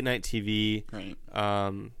on late night TV, right?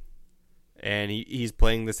 And he's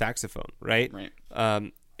playing the saxophone, right? Right.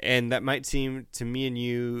 And that might seem to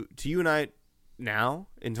you and I, now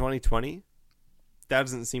in 2020, that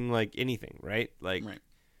doesn't seem like anything, right? Like, right.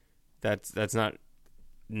 That's not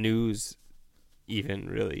news, even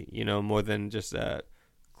really, more than just a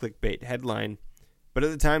clickbait headline. But at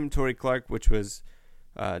the time, Tory Clark, which was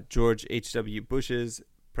George H.W. Bush's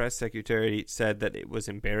press secretary, said that it was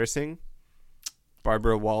embarrassing.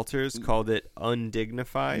 Barbara Walters called it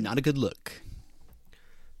undignified. Not a good look.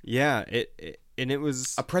 Yeah, it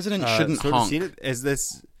was a president shouldn't sort honk. Of seen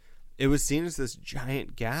it was seen as this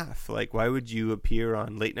giant gaffe. Like, why would you appear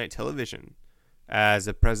on late night television as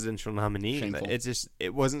a presidential nominee? Shameful.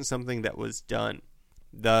 It wasn't something that was done.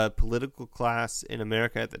 The political class in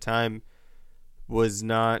America at the time was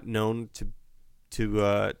not known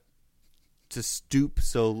to stoop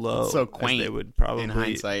so low. So quaint. As they would probably in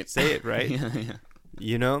hindsight say it, right?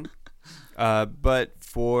 Yeah. But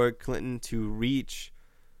for Clinton to reach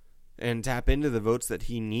and tap into the votes that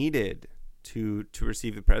he needed to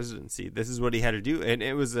receive the presidency, this is what he had to do. And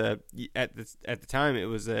it was at the time it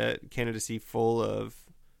was a candidacy full of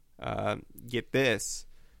get this,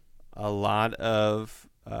 a lot of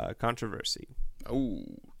controversy. Oh,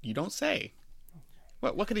 you don't say.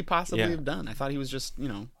 What could he possibly have done? I thought he was just,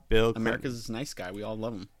 Bill America's nice guy. We all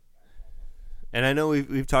love him. And I know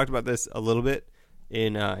we've talked about this a little bit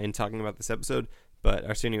in talking about this episode, but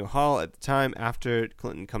Arsenio Hall at the time, after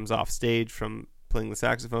Clinton comes off stage from playing the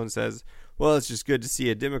saxophone, says, "Well, it's just good to see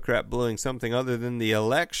a Democrat blowing something other than the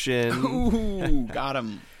election." Ooh, got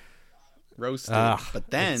him. Roasted. But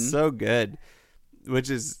then... It's so good. Which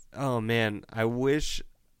is, oh man, I wish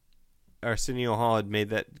Arsenio Hall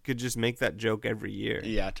could just make that joke every year.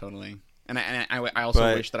 Yeah, totally. And I also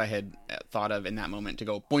But- wish that I had thought of in that moment to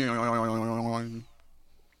go boing,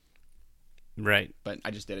 Right. but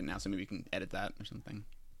I just did it now, so maybe we can edit that or something.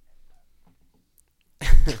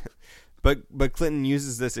 But Clinton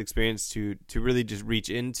uses this experience to really just reach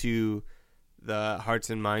into the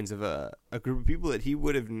hearts and minds of a group of people that he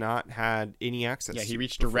would have not had any access to. Yeah, he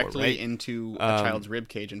reached before, directly right? into a child's rib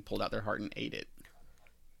cage and pulled out their heart and ate it.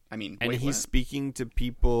 I mean, And wait, he's what? speaking to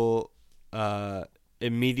people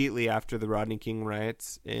immediately after the Rodney King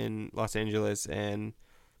riots in Los Angeles, and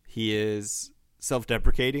he is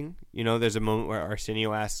self-deprecating. You know, there's a moment where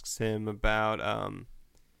Arsenio asks him about,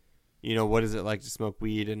 what is it like to smoke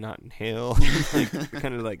weed and not inhale?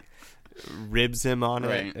 Kind of like ribs him on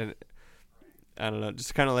Right. it, and I don't know,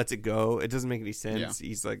 just kind of lets it go. It doesn't make any sense. Yeah.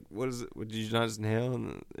 He's like, "What is it? What, did you not just inhale?"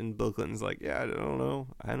 And Bill Clinton's like, "Yeah, I don't know.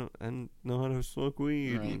 I don't know how to smoke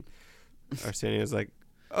weed." Right. And Arsenio's like,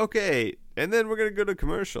 "Okay," and then we're gonna go to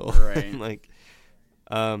commercial. Right.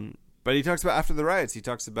 But he talks about after the riots. He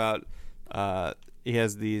talks about he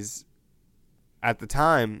has these at the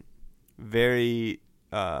time very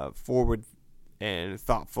forward and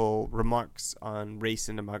thoughtful remarks on race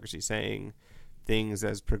and democracy, saying things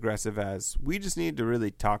as progressive as we just need to really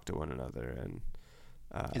talk to one another. And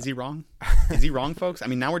Is he wrong? Is he wrong, folks? I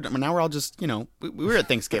mean, now we're all just, we were at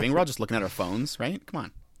Thanksgiving. We're all just looking at our phones, right? Come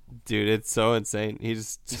on. dude, it's so insane. He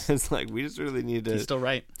just it's like we just really need to He's still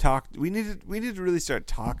right. talk. We need to really start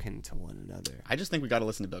talking to one another. I just think we got to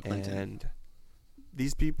listen to Bill Clinton. And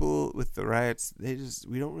these people with the riots,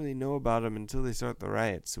 we don't really know about them until they start the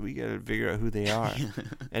riots. So we got to figure out who they are.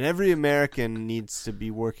 And every American needs to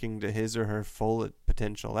be working to his or her full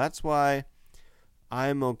potential. That's why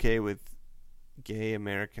I'm okay with gay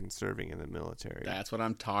Americans serving in the military. That's what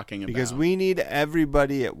I'm talking about. Because we need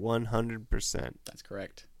everybody at 100%. That's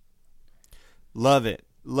correct. Love it.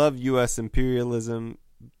 Love U.S. imperialism.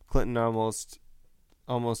 Clinton almost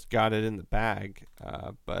got it in the bag,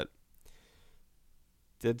 but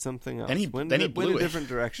did something else. Then he went blew a it. different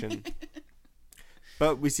direction.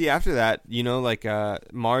 But we see after that,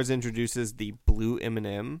 Mars introduces the blue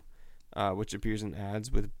M&M, which appears in ads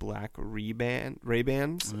with black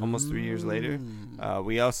Ray-Bans almost 3 years later.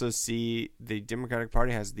 We also see the Democratic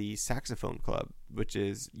Party has the Saxophone Club, which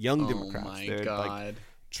is young Democrats. Oh my They're God.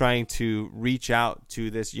 trying to reach out to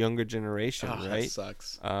this younger generation, Oh, right? that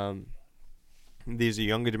sucks. These are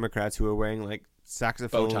younger Democrats who are wearing like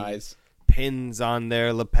saxophone Bow ties. pins on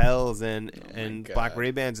their lapels and God. black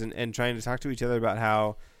Ray-Bans and trying to talk to each other about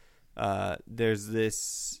how there's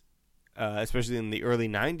this, especially in the early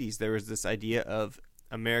 90s, there was this idea of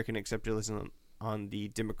American exceptionalism on the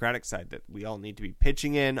Democratic side that we all need to be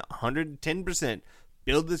pitching in 110%,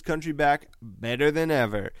 build this country back better than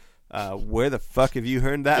ever. Where the fuck have you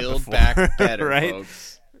heard that Build before? back better, right?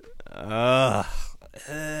 folks.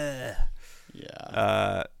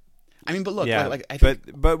 Yeah. I mean, but look, Yeah, like I think.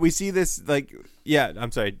 but we see this like, yeah.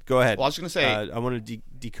 I'm sorry. Go ahead. Well, I was just gonna say. I want to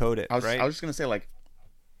decode it. I was right? just gonna say, like,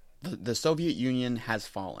 the Soviet Union has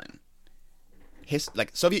fallen.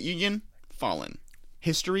 Soviet Union fallen.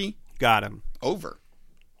 History Got him. over.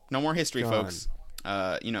 No more history, Gone. folks.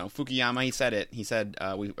 Fukuyama, he said it. He said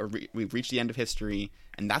we've reached the end of history,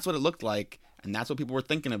 and that's what it looked like, and that's what people were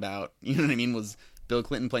thinking about. You know what I mean? Was Bill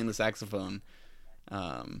Clinton playing the saxophone?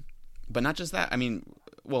 But not just that. I mean,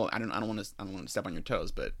 well, I don't want to step on your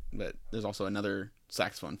toes, but there's also another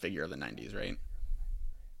saxophone figure of the '90s, right?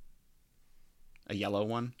 A yellow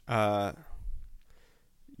one.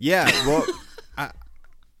 Yeah. Well,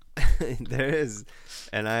 there is,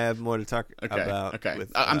 and I have more to talk about. Okay.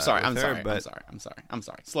 With, I'm sorry. with I'm her, sorry. I'm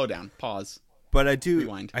sorry. Slow down. Pause. But I do.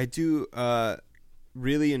 Rewind. I do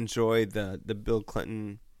really enjoy the Bill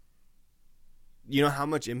Clinton. You know how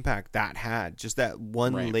much impact that had. Just that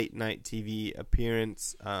one Right. late night TV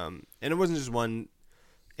appearance, and it wasn't just one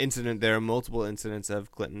incident. There are multiple incidents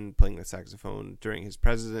of Clinton playing the saxophone during his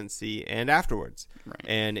presidency and afterwards, Right.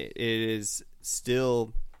 and it is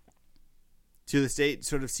still to the state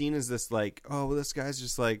sort of seen as this like, oh well, this guy's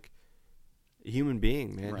just like a human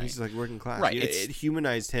being, man. Right. He's like working class. Right. It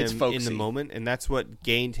humanized him it's in folksy. the moment, and that's what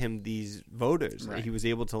gained him these voters. Right. He was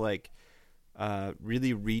able to like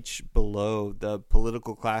really reach below the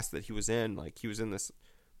political class that he was in. Like he was in this,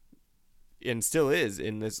 and still is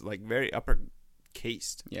in this like very upper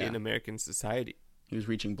caste Yeah. in American society, He was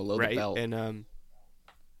reaching below right? the belt. And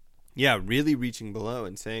yeah, really reaching below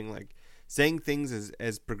and saying things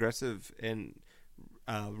as progressive and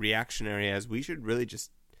reactionary as we should really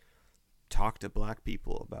just talk to black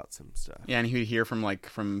people about some stuff. Yeah, and he would hear from And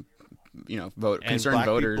concerned black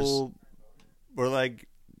voters. people were like,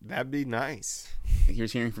 that'd be nice. He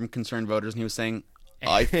was hearing from concerned voters, and he was saying,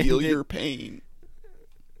 "I feel And your pain."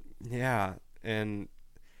 Yeah, and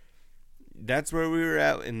that's where we were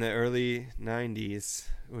at in the early 90s,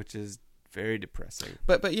 which is very depressing.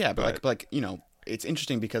 But like you know, it's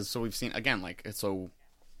interesting because so we've seen again like so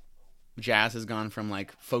jazz has gone from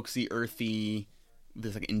like folksy, earthy,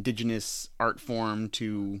 this like indigenous art form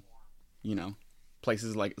to, you know,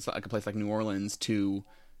 places like a place like New Orleans to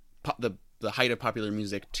the height of popular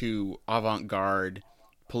music to avant-garde,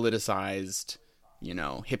 politicized, you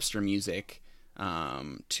know, hipster music,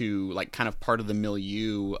 to like kind of part of the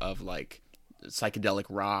milieu of like psychedelic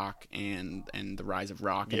rock and the rise of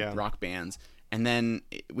rock and rock bands. And then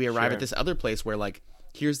we arrive at this other place where like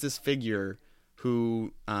here's this figure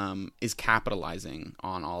who is capitalizing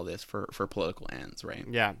on all this for political ends, right?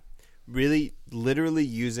 Yeah. Really literally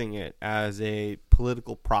using it as a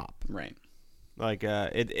political prop. Right. Like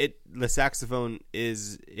the saxophone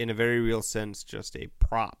is in a very real sense just a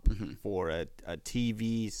prop for a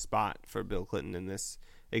TV spot for Bill Clinton in this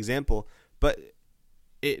example. But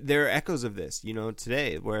there are echoes of this, you know,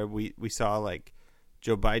 today where we saw like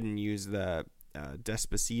Joe Biden use the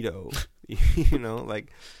Despacito, you know,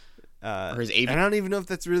 like or his and I don't even know if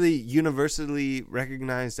that's really universally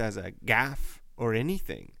recognized as a gaffe or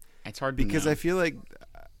anything. It's hard because I feel like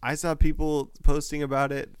I saw people posting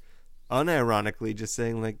about it unironically, just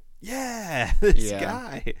saying like, yeah, this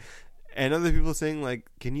guy, and other people saying like,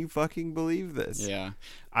 can you fucking believe this? Yeah.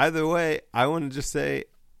 Either way, I want to just say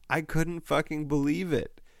I couldn't fucking believe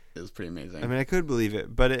it. It was pretty amazing. I mean, I could believe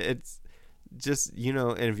it, but it's just, you know,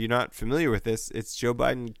 and if you're not familiar with this, it's Joe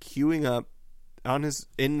Biden queuing up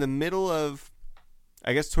in the middle of,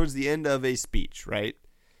 I guess towards the end of a speech, right?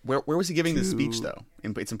 Where was he giving this speech though?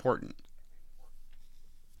 It's important.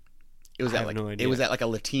 It was it was at like a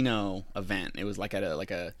Latino event. It was like at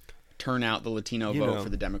a turn out the Latino vote for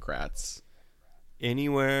the Democrats.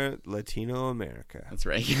 Anywhere Latino America. That's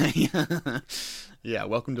right. Yeah,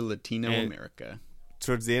 welcome to Latino America.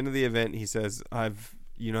 Towards the end of the event, he says, I've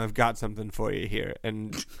got something for you here,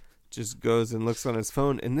 and just goes and looks on his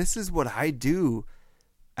phone. And this is what I do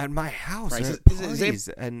at my house, right. At parties.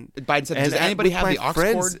 And Biden said, does anybody have the aux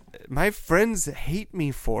cord? My friends hate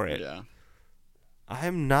me for it. Yeah.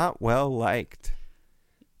 I'm not well liked.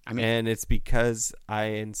 I mean, and it's because I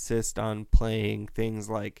insist on playing things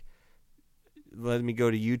like, let me go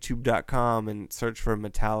to youtube.com and search for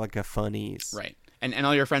Metallica funnies. Right. And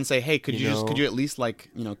all your friends say, hey, could you at least like,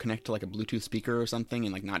 you know, connect to like a Bluetooth speaker or something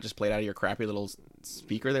and like not just play it out of your crappy little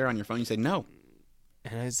speaker there on your phone? You say, no.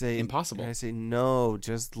 And I say, impossible. And I say, no,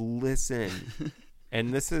 just listen.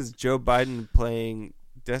 And this is Joe Biden playing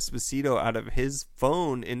Despacito out of his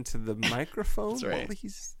phone into the microphone. That's right. While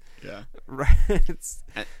he's, yeah. Right.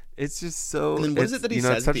 It's just so. And then what is it that he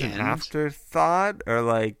says it's such at the an end? Afterthought or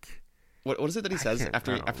like. What is it that he says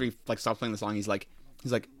after he like stops playing the song? He's like,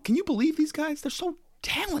 can you believe these guys? They're so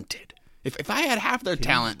talented. If I had half their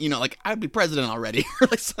talent, you know, like I'd be president already, or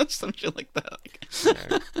like some shit like that.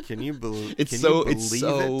 Like, can you believe? It's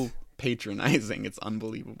so patronizing. It's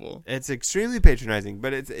unbelievable. It's extremely patronizing,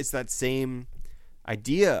 but it's that same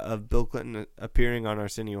idea of Bill Clinton appearing on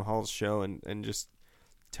Arsenio Hall's show and just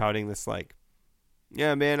touting this like,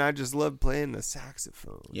 yeah, man, I just love playing the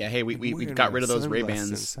saxophone. Yeah, hey, we got rid of those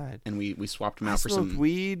Ray-Bans and we swapped them out for some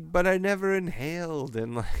weed, but I never inhaled,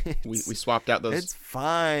 and like we swapped out those. It's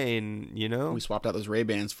fine, you know. We swapped out those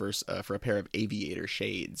Ray-Bans for a pair of aviator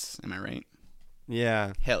shades. Am I right?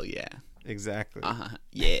 Yeah. Hell yeah. Exactly.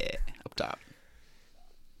 Yeah. Up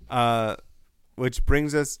top. Which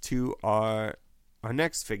brings us to our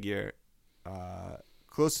next figure,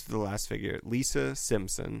 close to the last figure, Lisa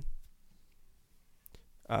Simpson.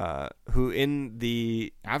 Who in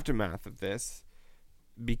the aftermath of this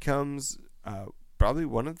becomes probably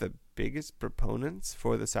one of the biggest proponents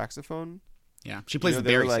for the saxophone. Yeah, she plays the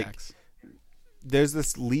bari sax. There's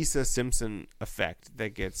this Lisa Simpson effect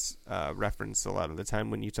that gets referenced a lot of the time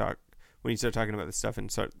when you start talking about this stuff and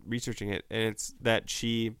start researching it, and it's that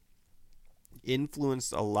she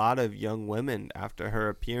influenced a lot of young women after her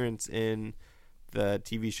appearance in the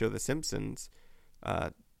TV show The Simpsons.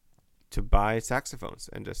 To buy saxophones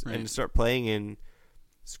and to start playing in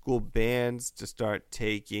school bands, to start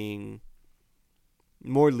taking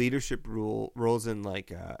more leadership roles in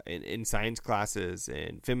like in science classes,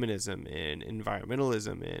 and feminism, and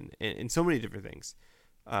environmentalism, and in so many different things.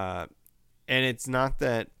 And it's not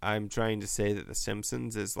that I'm trying to say that The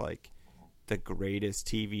Simpsons is like the greatest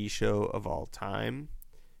TV show of all time.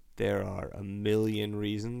 There are a million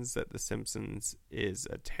reasons that The Simpsons is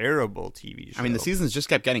a terrible TV show. I mean, the seasons just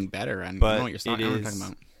kept getting better, and I know what you're talking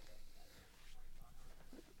about.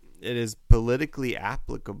 It is politically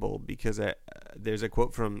applicable because there's a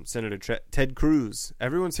quote from Senator Ted Cruz,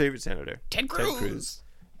 everyone's favorite senator. Ted Cruz.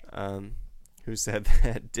 who said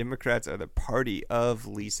that Democrats are the party of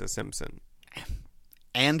Lisa Simpson.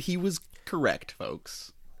 And he was correct,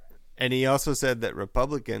 folks. And he also said that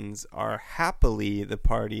Republicans are happily the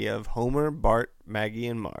party of Homer, Bart, Maggie,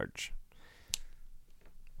 and Marge.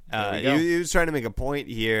 He was trying to make a point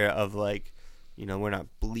here of like, you know, we're not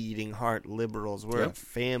bleeding heart liberals. We're a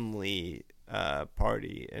family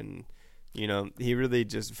party. And, you know, he really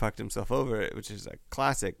just fucked himself over, which is a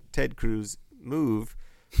classic Ted Cruz move,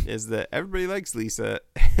 is that everybody likes Lisa.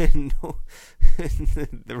 And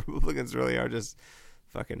the Republicans really are just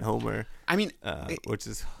fucking Homer. I mean, which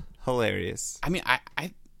is hilarious. I mean,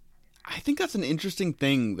 I think that's an interesting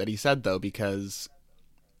thing that he said, though, because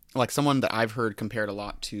like someone that I've heard compared a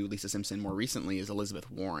lot to Lisa Simpson more recently is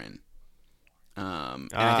Elizabeth Warren. And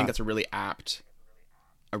I think that's a really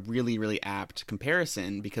really apt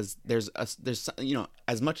comparison, because there's you know,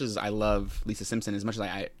 as much as I love Lisa Simpson, as much as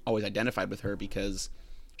I always identified with her because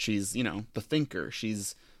she's, you know, the thinker,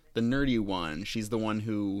 she's the nerdy one, she's the one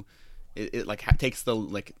who it like takes the,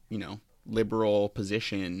 like, you know, liberal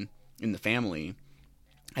position in the family.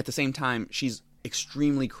 At the same time, she's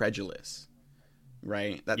extremely credulous,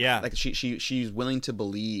 right? Like she's willing to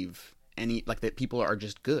believe that people are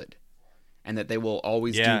just good, and that they will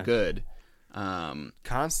always do good,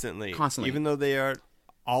 constantly, even though they are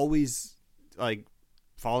always like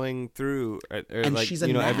falling through, or and like, she's a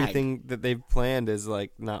you know, nag. everything that they've planned is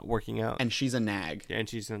like not working out. And she's a nag. And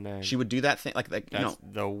she's a nag. She would do that thing, like that's, you know,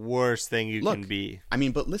 the worst thing you can be. I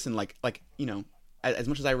mean, but listen, like you know, as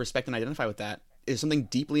much as I respect and identify with that, there's something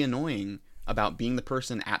deeply annoying about being the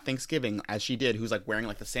person at Thanksgiving, as she did, who's like wearing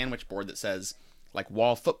like the sandwich board that says like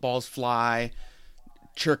 "while footballs fly,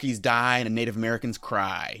 turkeys die, and Native Americans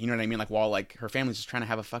cry." You know what I mean? Like while like her family's just trying to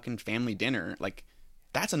have a fucking family dinner. Like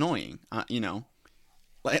that's annoying. You know,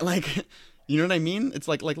 like you know what I mean? It's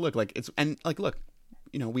like look, like it's, and like look,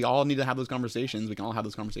 you know, we all need to have those conversations. We can all have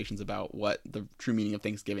those conversations about what the true meaning of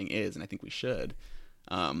Thanksgiving is, and I think we should.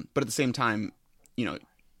 But at the same time, you know,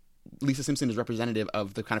 Lisa Simpson is representative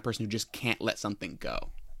of the kind of person who just can't let something go.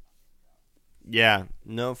 Yeah,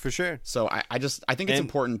 no, for sure. So I think it's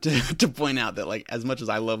important to point out that, like, as much as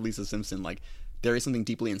I love Lisa Simpson, like, there is something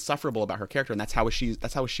deeply insufferable about her character, and that's how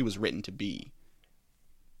she was written to be.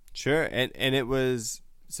 Sure, and it was,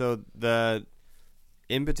 so the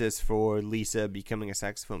impetus for Lisa becoming a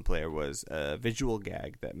saxophone player was a visual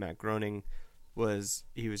gag that Matt Groening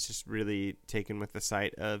he was just really taken with the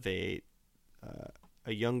sight of a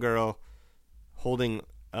young girl holding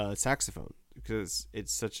a saxophone, because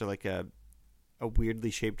it's such a weirdly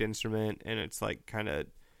shaped instrument, and it's like kind of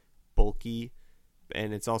bulky,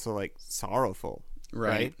 and it's also like sorrowful,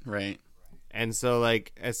 right? And so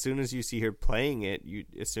like as soon as you see her playing it, you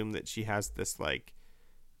assume that she has this like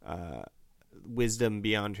wisdom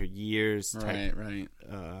beyond her years type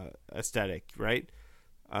aesthetic, right?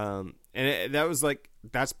 And that was like,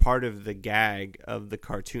 that's part of the gag of the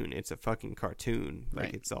cartoon. It's a fucking cartoon.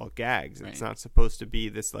 Like, it's all gags. It's not supposed to be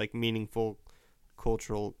this like meaningful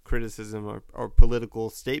cultural criticism or political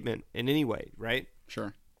statement in any way, right?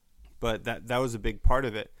 Sure. But that was a big part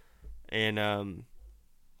of it. And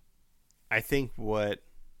I think what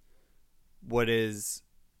is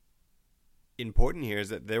important here is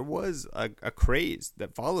that there was a craze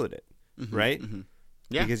that followed it, right? Mm-hmm.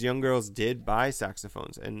 Yeah. Because young girls did buy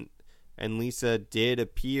saxophones, and Lisa did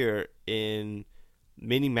appear in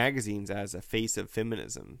many magazines as a face of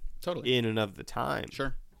feminism, totally, in and of the time.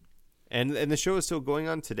 Sure. And the show is still going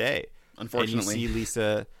on today. Unfortunately, and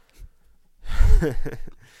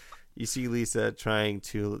you see Lisa trying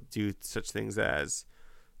to do such things as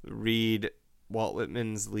read Walt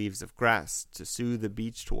Whitman's Leaves of Grass to soothe the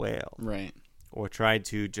beached whale, right? Or tried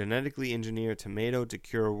to genetically engineer a tomato to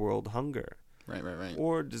cure world hunger. Right.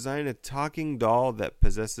 Or design a talking doll that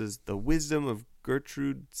possesses the wisdom of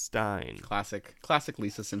Gertrude Stein. Classic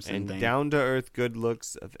Lisa Simpson and thing. Down-to-earth good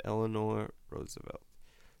looks of Eleanor Roosevelt.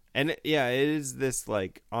 And it is this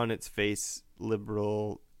like on its face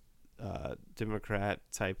liberal Democrat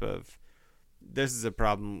type of, this is a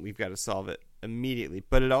problem, we've got to solve it immediately.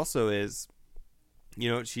 But it also is, you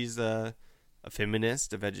know, she's a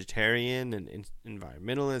feminist, a vegetarian, an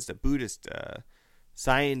environmentalist, a Buddhist,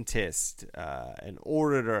 scientist, an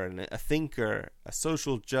orator, and a thinker, a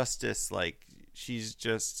social justice. Like, she's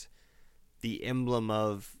just the emblem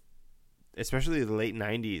of, especially the late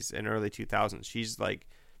 90s and early 2000s. She's like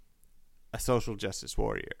a social justice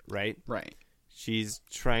warrior, right? Right. She's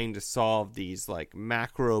trying to solve these like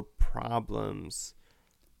macro problems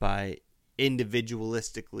by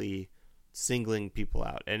individualistically singling people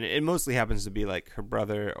out. And it mostly happens to be like her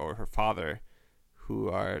brother or her father who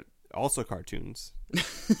are also cartoons,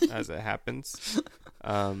 as it happens.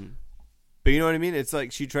 But you know what I mean? It's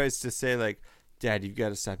like she tries to say, like, Dad, you've got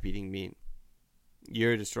to stop eating meat.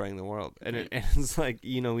 You're destroying the world. And, and it's like,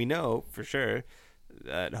 we know for sure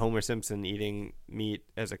that Homer Simpson eating meat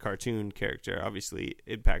as a cartoon character obviously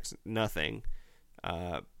impacts nothing.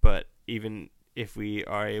 But even if we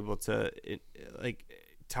are able to,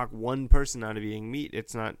 talk one person out of eating meat,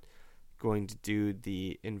 it's not going to do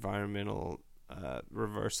the environmental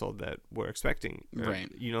reversal that we're expecting. Right.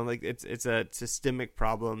 It's a systemic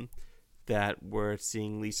problem that we're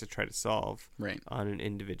seeing Lisa try to solve on an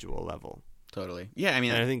individual level. Totally. Yeah, I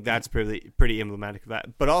mean, and I think that's pretty emblematic of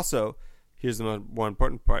that. But also, here's the more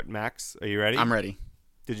important part. Max, are you ready? I'm ready.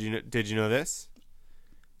 Did you know this?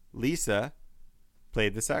 Lisa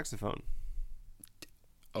played the saxophone.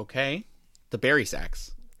 Okay. The Barry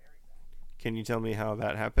sax. Can you tell me how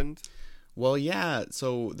that happened? Well, yeah.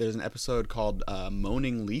 So there's an episode called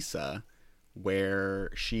Moaning Lisa, where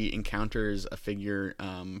she encounters a figure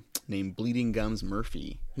named Bleeding Gums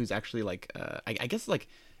Murphy, who's actually I guess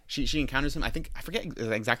she encounters him. I forget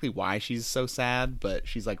exactly why she's so sad, but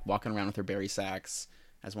she's like walking around with her Barry sax,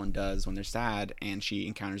 as one does when they're sad, and she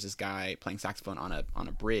encounters this guy playing saxophone on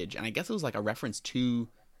a bridge, and I guess it was like a reference to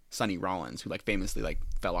Sonny Rollins, who famously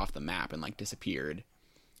fell off the map and disappeared,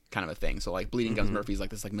 kind of a thing. So Bleeding Gums Murphy is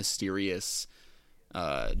this mysterious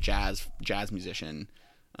jazz musician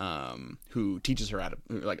who teaches her how to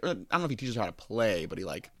I don't know if he teaches her how to play, but he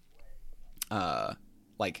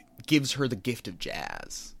gives her the gift of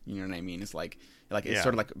jazz. You know what I mean? It's it's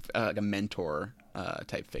sort of like a mentor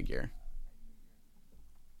type figure.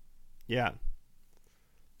 Yeah.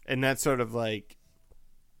 And that's sort of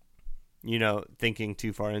thinking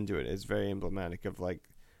too far into it is very emblematic of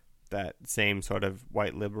that same sort of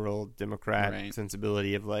white liberal Democrat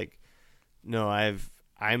sensibility of no,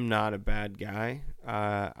 I'm not a bad guy.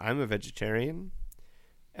 I'm a vegetarian,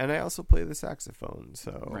 and I also play the saxophone.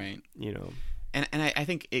 So And I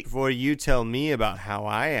think before you tell me about how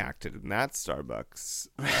I acted in that Starbucks,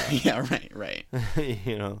 yeah, right.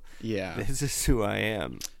 Yeah, this is who I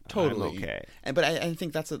am. Totally. I'm okay. But I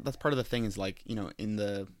think that's part of the thing is in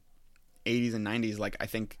the 80s and 90s, I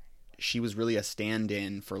think she was really a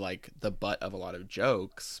stand-in for the butt of a lot of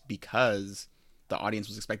jokes, because the audience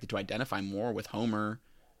was expected to identify more with Homer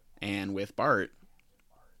and with Bart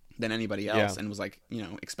than anybody else, and was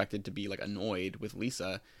expected to be annoyed with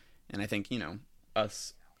Lisa. And I think,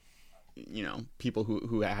 us, people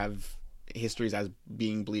who have histories as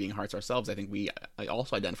being bleeding hearts ourselves, I think I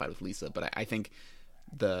also identified with Lisa. But I think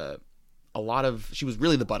she was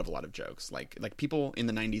really the butt of a lot of jokes. Like people in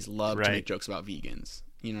the 90s loved to make jokes about vegans.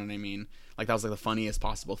 You know what I mean? That was the funniest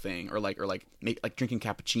possible thing. Or drinking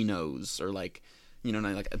cappuccinos, or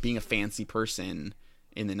being a fancy person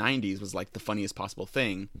in the 90s was the funniest possible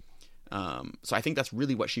thing. So I think that's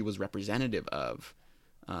really what she was representative of.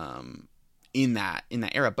 In that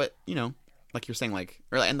era, but like you're saying,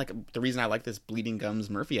 the reason I like this Bleeding Gums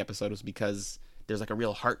Murphy episode was because there's a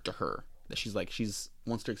real heart to her, that she's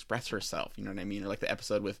wants to express herself. You know what I mean? Or the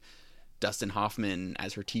episode with Dustin Hoffman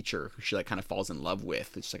as her teacher, who she kind of falls in love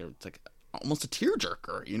with. It's almost a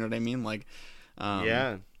tearjerker. You know what I mean?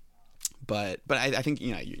 Yeah. But I think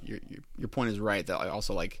your point is right, that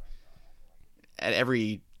also at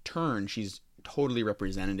every turn she's totally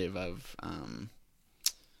representative of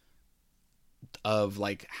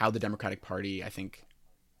how the Democratic Party, I think,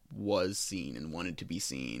 was seen and wanted to be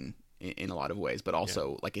seen in a lot of ways, but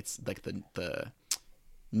also it's the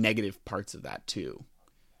negative parts of that too.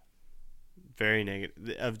 Very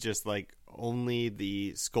negative, of just only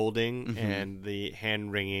the scolding and the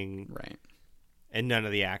hand wringing, right, and none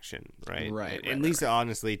of the action, right. And Lisa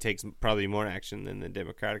honestly takes probably more action than the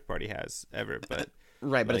Democratic Party has ever, but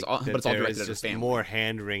right, but it's all directed at just her family. More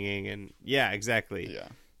hand wringing, and exactly. Yeah.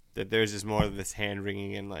 That there's just more of this hand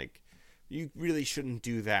wringing and you really shouldn't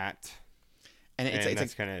do that. And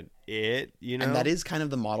that's kind of it, And that is kind of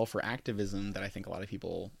the model for activism that I think a lot of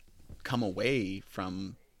people come away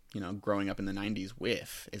from, growing up in the 90s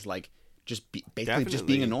with, is basically just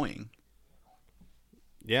being annoying.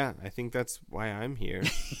 Yeah, I think that's why I'm here.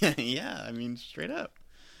 Yeah, I mean, straight up.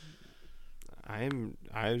 I'm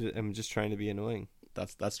just trying to be annoying.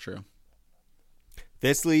 That's true.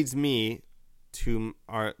 This leads me to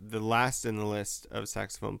the last in the list of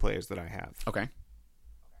saxophone players that I have.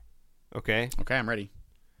 Okay, I'm ready.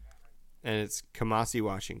 And it's Kamasi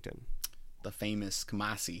Washington, the famous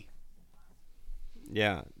Kamasi.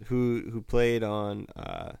 Yeah, who played on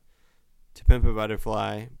 "To Pimp a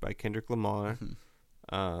Butterfly" by Kendrick Lamar,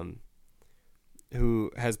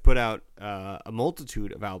 who has put out a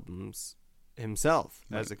multitude of albums himself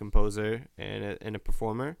as a composer and a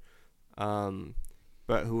performer.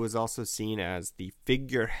 but who was also seen as the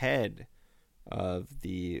figurehead of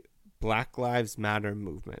the Black Lives Matter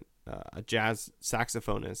movement, a jazz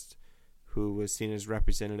saxophonist who was seen as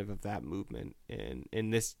representative of that movement in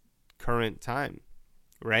this current time,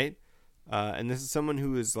 right? And this is someone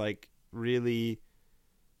who is like really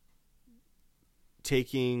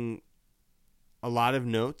taking a lot of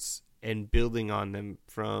notes and building on them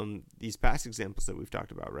from these past examples that we've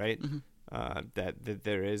talked about, right? Mm-hmm. That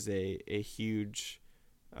there is a huge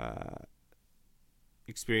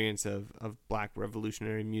experience of Black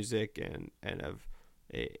revolutionary music and of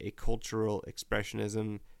a cultural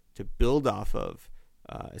expressionism to build off of,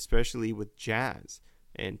 especially with jazz,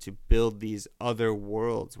 and to build these other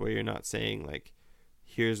worlds where you're not saying like,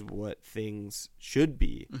 here's what things should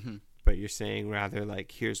be, Mm-hmm. but you're saying rather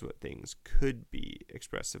like, here's what things could be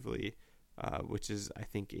expressively, which is, I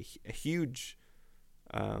think, a huge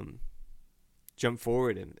jump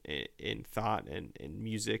forward in thought and in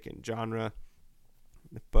music and genre.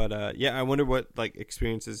 But yeah, I wonder what like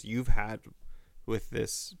experiences you've had with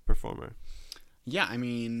this performer. Yeah, I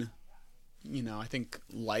mean, I think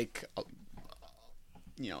like,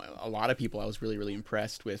 a lot of people, I was really, really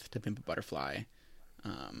impressed with To Pimp a Butterfly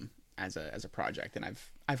as a project. And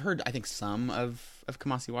I've heard, I think, some of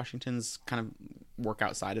Kamasi Washington's kind of work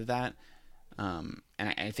outside of that. And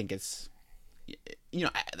I think it's,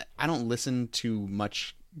 I don't listen to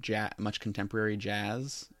much contemporary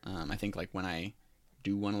jazz. I think like when I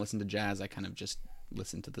do want to listen to jazz, I kind of just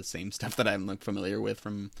listen to the same stuff that I'm like familiar with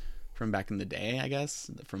from back in the day, I guess,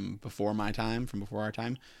 from before our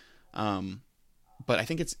time. But I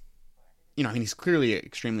think it's, he's clearly an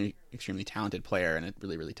extremely, extremely talented player and a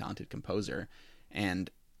really, really talented composer.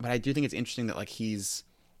 But I do think it's interesting that like he's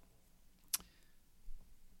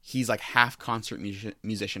like half concert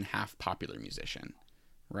musician, half popular musician,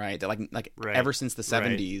 right? That like Right. ever since the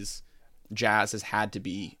 70s, jazz has had to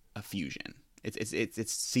be a fusion.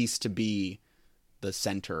 It's ceased to be the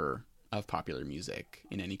center of popular music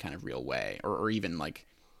in any kind of real way, or even like,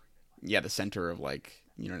 the center of like,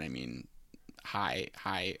 you know what I mean,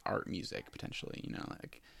 high art music potentially,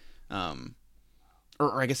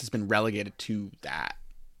 or I guess it's been relegated to that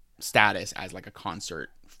status as like a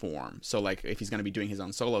concert form. So like if he's going to be doing his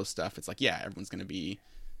own solo stuff, it's like, everyone's going to be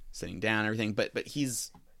sitting down and everything, but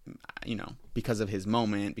he's, because of his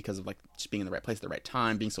moment, because of like just being in the right place at the right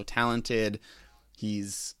time, being so talented,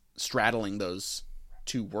 he's straddling those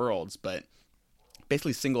two worlds, but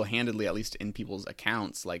basically single-handedly, at least in people's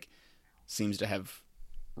accounts, like seems to have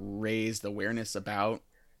raised awareness about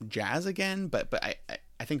jazz again. But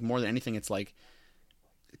I think more than anything, it's like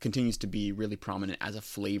it continues to be really prominent as a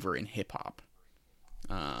flavor in hip hop,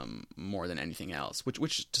 more than anything else,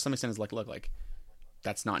 which to some extent is like, look, like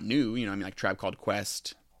that's not new, like Tribe Called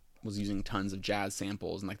Quest was using tons of jazz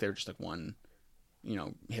samples, and like they're just like one,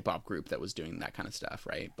 hip hop group that was doing that kind of stuff,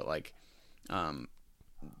 right? But like,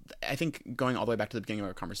 I think going all the way back to the beginning of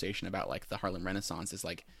our conversation about like the Harlem Renaissance is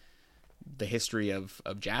like the history of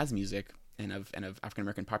jazz music and of African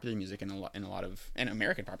American popular music and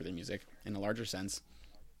American popular music in a larger sense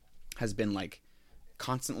has been like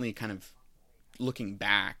constantly kind of looking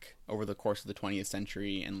back over the course of the 20th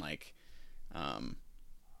century and like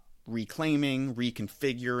reclaiming,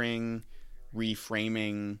 reconfiguring,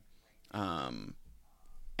 reframing,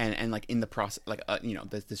 and like in the process, like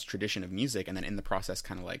this tradition of music, and then in the process,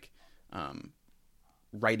 kind of like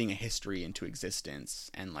writing a history into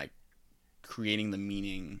existence and like creating the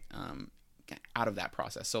meaning out of that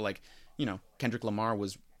process. So like Kendrick Lamar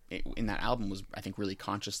was in that album was, I think, really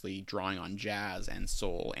consciously drawing on jazz and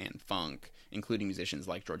soul and funk, including musicians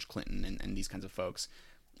like George Clinton and these kinds of folks,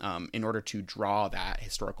 in order to draw that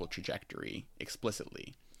historical trajectory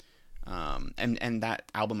explicitly. And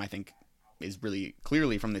that album, I think, is really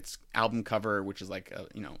clearly from its album cover, which is like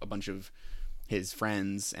a bunch of his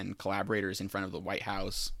friends and collaborators in front of the White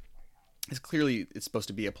House. It's supposed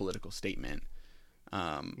to be a political statement.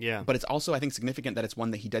 But it's also, I think, significant that it's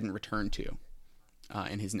one that he didn't return to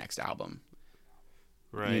in his next album.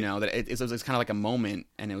 Right. That it was kind of like a moment,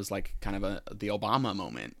 and it was like kind of the Obama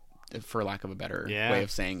moment, for lack of a better way of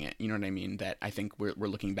saying it. You know what I mean? That I think we're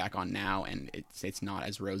looking back on now, and it's not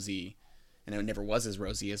as rosy, and it never was as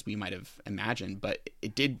rosy as we might have imagined. But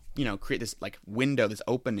it did, create this like window, this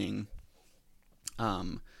opening,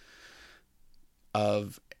 of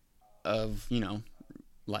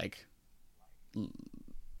like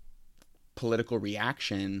political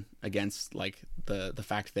reaction against like the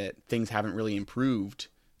fact that things haven't really improved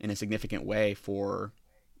in a significant way for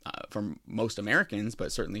for most Americans,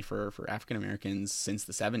 but certainly for African Americans since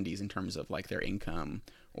the 70s in terms of like their income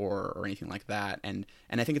or anything like that. And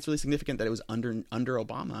I think it's really significant that it was under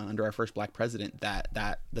Obama, under our first black president, that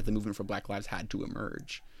the movement for Black Lives had to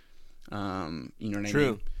emerge. You know what I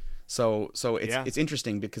mean? So it's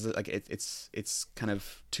interesting because like it's kind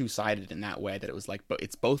of two-sided in that way, that it was like, but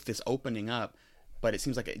it's both this opening up, but it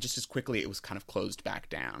seems like just as quickly it was kind of closed back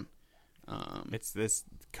down. It's this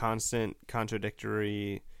constant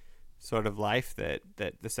contradictory sort of life that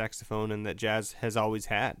the saxophone and that jazz has always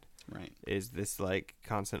had. Right. Is this like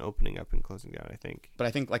constant opening up and closing down, I think. But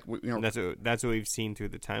I think like, and that's what we've seen through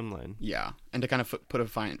the timeline. Yeah. And to kind of put a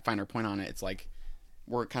finer point on it, it's like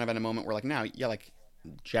we're kind of at a moment where like now, yeah, like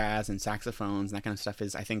jazz and saxophones and that kind of stuff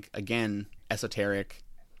is, I think, again, esoteric,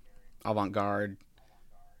 avant-garde,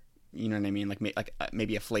 you know what I mean? Like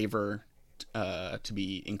maybe a flavor to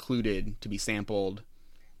be included, to be sampled.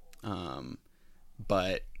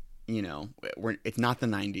 But, you know, it's not the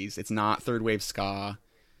 90s. It's not third wave ska.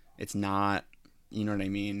 It's not, you know what I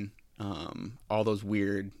mean? All those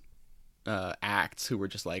weird acts who were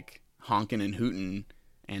just like honking and hooting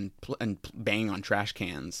and banging on trash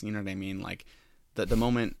cans. You know what I mean? Like the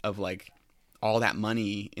moment of like all that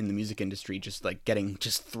money in the music industry just like getting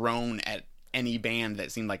just thrown at any band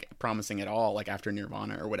that seemed like promising at all, like after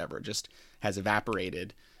Nirvana or whatever, just has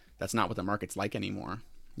evaporated. That's not what the market's like anymore,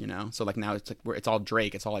 you know? So like now it's like it's all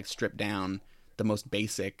Drake. It's all like stripped down, the most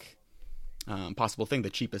basic possible thing, the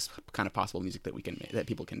cheapest kind of possible music that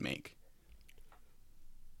people can make.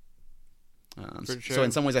 For sure. So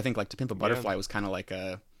in some ways, I think like To Pimp a Butterfly was kind of like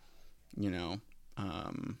a, you know,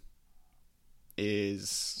 is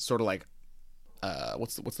sort of like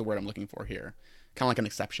what's the word I'm looking for here? Kind of like an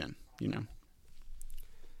exception, you know.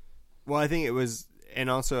 Well, I think it was, and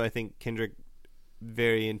also I think Kendrick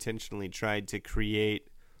very intentionally tried to create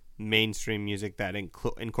mainstream music that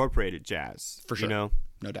incorporated jazz. For sure, you know,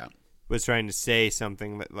 no doubt. Was trying to say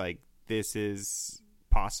something that like this is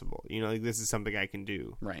possible, you know, like this is something I can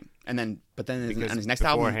do. Right. And then on his next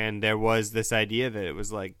beforehand, album, there was this idea that it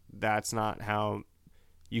was like, that's not how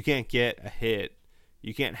you can't get a hit.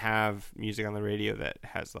 You can't have music on the radio that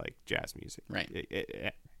has like jazz music. Right.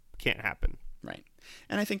 It can't happen. Right.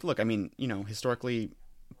 And I think, look, I mean, you know, historically,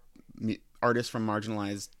 artists from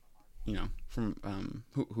marginalized, you know, from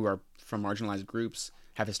who are from marginalized groups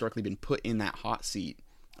have historically been put in that hot seat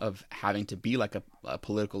of having to be like a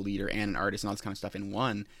political leader and an artist and all this kind of stuff in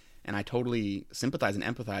one. And I totally sympathize and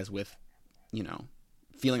empathize with, you know,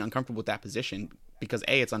 feeling uncomfortable with that position because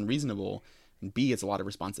A, it's unreasonable, and B, it's a lot of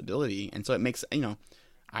responsibility. And so it makes, you know,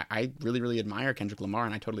 I really, really admire Kendrick Lamar,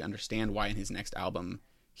 and I totally understand why in his next album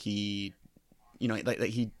he, you know, like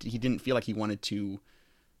he didn't feel like he wanted to,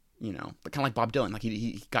 you know, kind of like Bob Dylan, like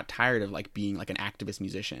he got tired of like being like an activist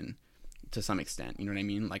musician to some extent. You know what I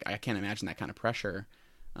mean? Like I can't imagine that kind of pressure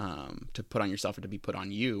to put on yourself or to be put on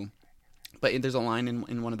you. But there's a line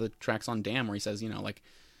in one of the tracks on Damn where he says, you know, like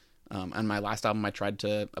on my last album I tried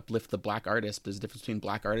to uplift the black artist. There's a difference between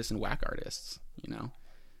black artists and whack artists, you know.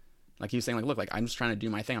 Like he was saying, like, look, like I'm just trying to do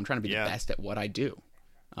my thing. I'm trying to be the best at what I do.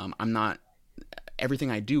 I'm not, everything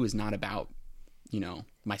I do is not about, you know,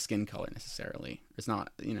 my skin color necessarily. It's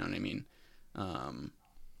not, you know what I mean?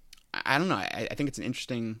 I don't know. I think it's an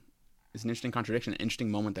interesting contradiction, an interesting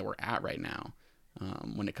moment that we're at right now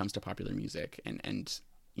when it comes to popular music and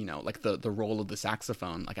you know, like the role of the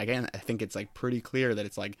saxophone. Like again, I think it's like pretty clear that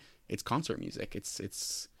it's like it's concert music.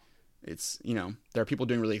 It's you know, there are people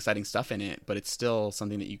doing really exciting stuff in it, but it's still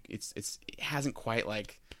something that it hasn't quite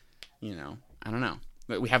like, you know, I don't know.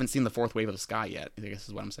 We haven't seen the fourth wave of ska yet, I guess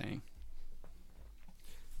is what I'm saying.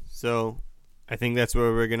 So I think that's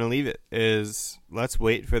where we're going to leave it, is let's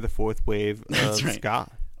wait for the fourth wave of ska.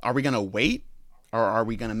 Are we going to wait or are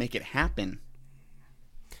we going to make it happen?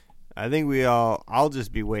 I think I'll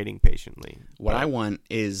just be waiting patiently. What I want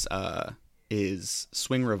is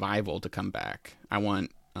swing revival to come back. I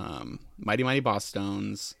want Mighty Mighty Boss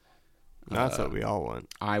Stones. That's what we all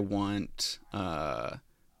want. I want the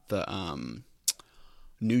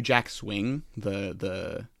New Jack Swing,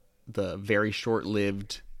 the very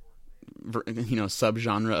short-lived, you know,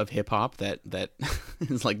 subgenre of hip hop that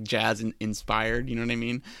is like jazz inspired. You know what I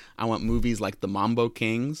mean? I want movies like The Mambo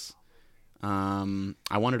Kings. I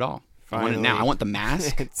want it all. Finally. I want it now. I want The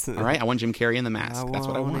Mask. All right. I want Jim Carrey in The Mask. That's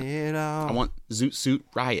what I want. I want Zoot Suit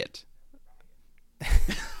Riot.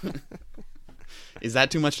 Is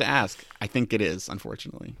that too much to ask? I think it is,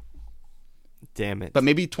 unfortunately. Damn it. But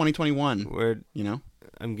maybe 2021. You know?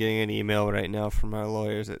 I'm getting an email right now from our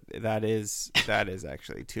lawyers that is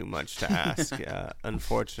actually too much to ask,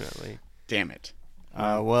 unfortunately. Damn it.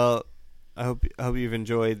 Well, hope you've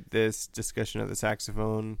enjoyed this discussion of the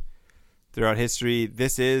saxophone throughout history.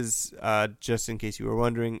 This is, just in case you were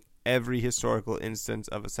wondering, every historical instance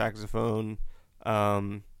of a saxophone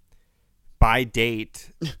by date.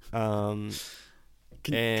 Can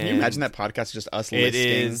you imagine that podcast? Just us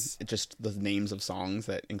listing just the names of songs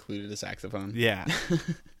that included a saxophone. Yeah.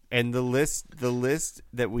 And the list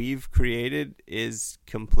that we've created is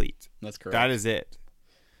complete. That's correct. That is it.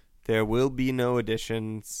 There will be no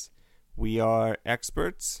additions. We are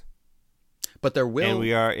experts, but there will, and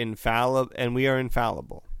we are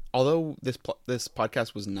infallible. Although this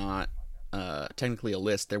podcast was not technically a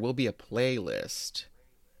list, there will be a playlist.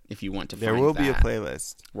 If you want to, there will be a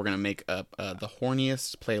playlist. We're gonna make up the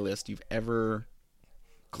horniest playlist you've ever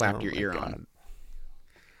clapped your ear on.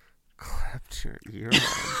 Clapped your ear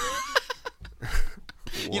on.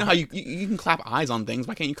 You know how you can clap eyes on things.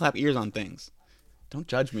 Why can't you clap ears on things? Don't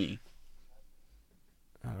judge me.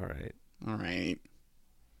 All right. Okay.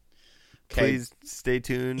 Please stay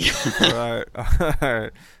tuned for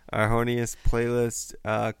our horniest playlist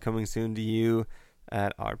coming soon to you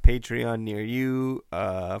at our Patreon near you.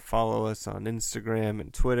 Follow us on Instagram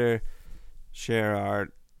and Twitter. Share our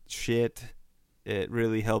shit. It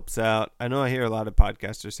really helps out. I know I hear a lot of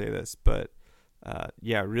podcasters say this, but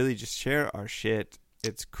really just share our shit.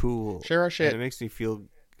 It's cool. Share our shit. And it makes me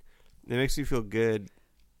feel good.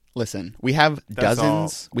 Listen, we have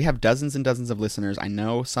dozens. We have dozens and dozens of listeners. I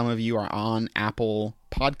know some of you are on Apple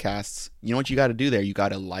Podcasts. You know what you got to do there? You got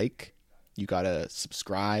to like. You got to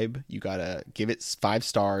subscribe. You got to give it 5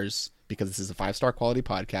 stars because this is a 5-star quality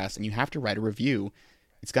podcast, and you have to write a review.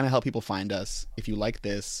 It's going to help people find us. If you like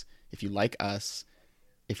this, if you like us,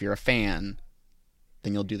 if you're a fan,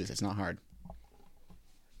 then you'll do this. It's not hard.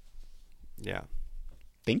 Yeah.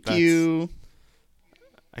 Thank you.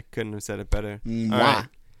 I couldn't have said it better. Mwah. All right.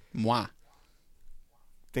 Mwah.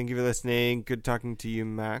 Thank you for listening. Good talking to you,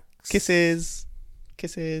 Max. Kisses.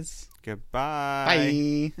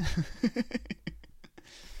 Goodbye. Bye.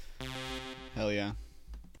 Hell yeah.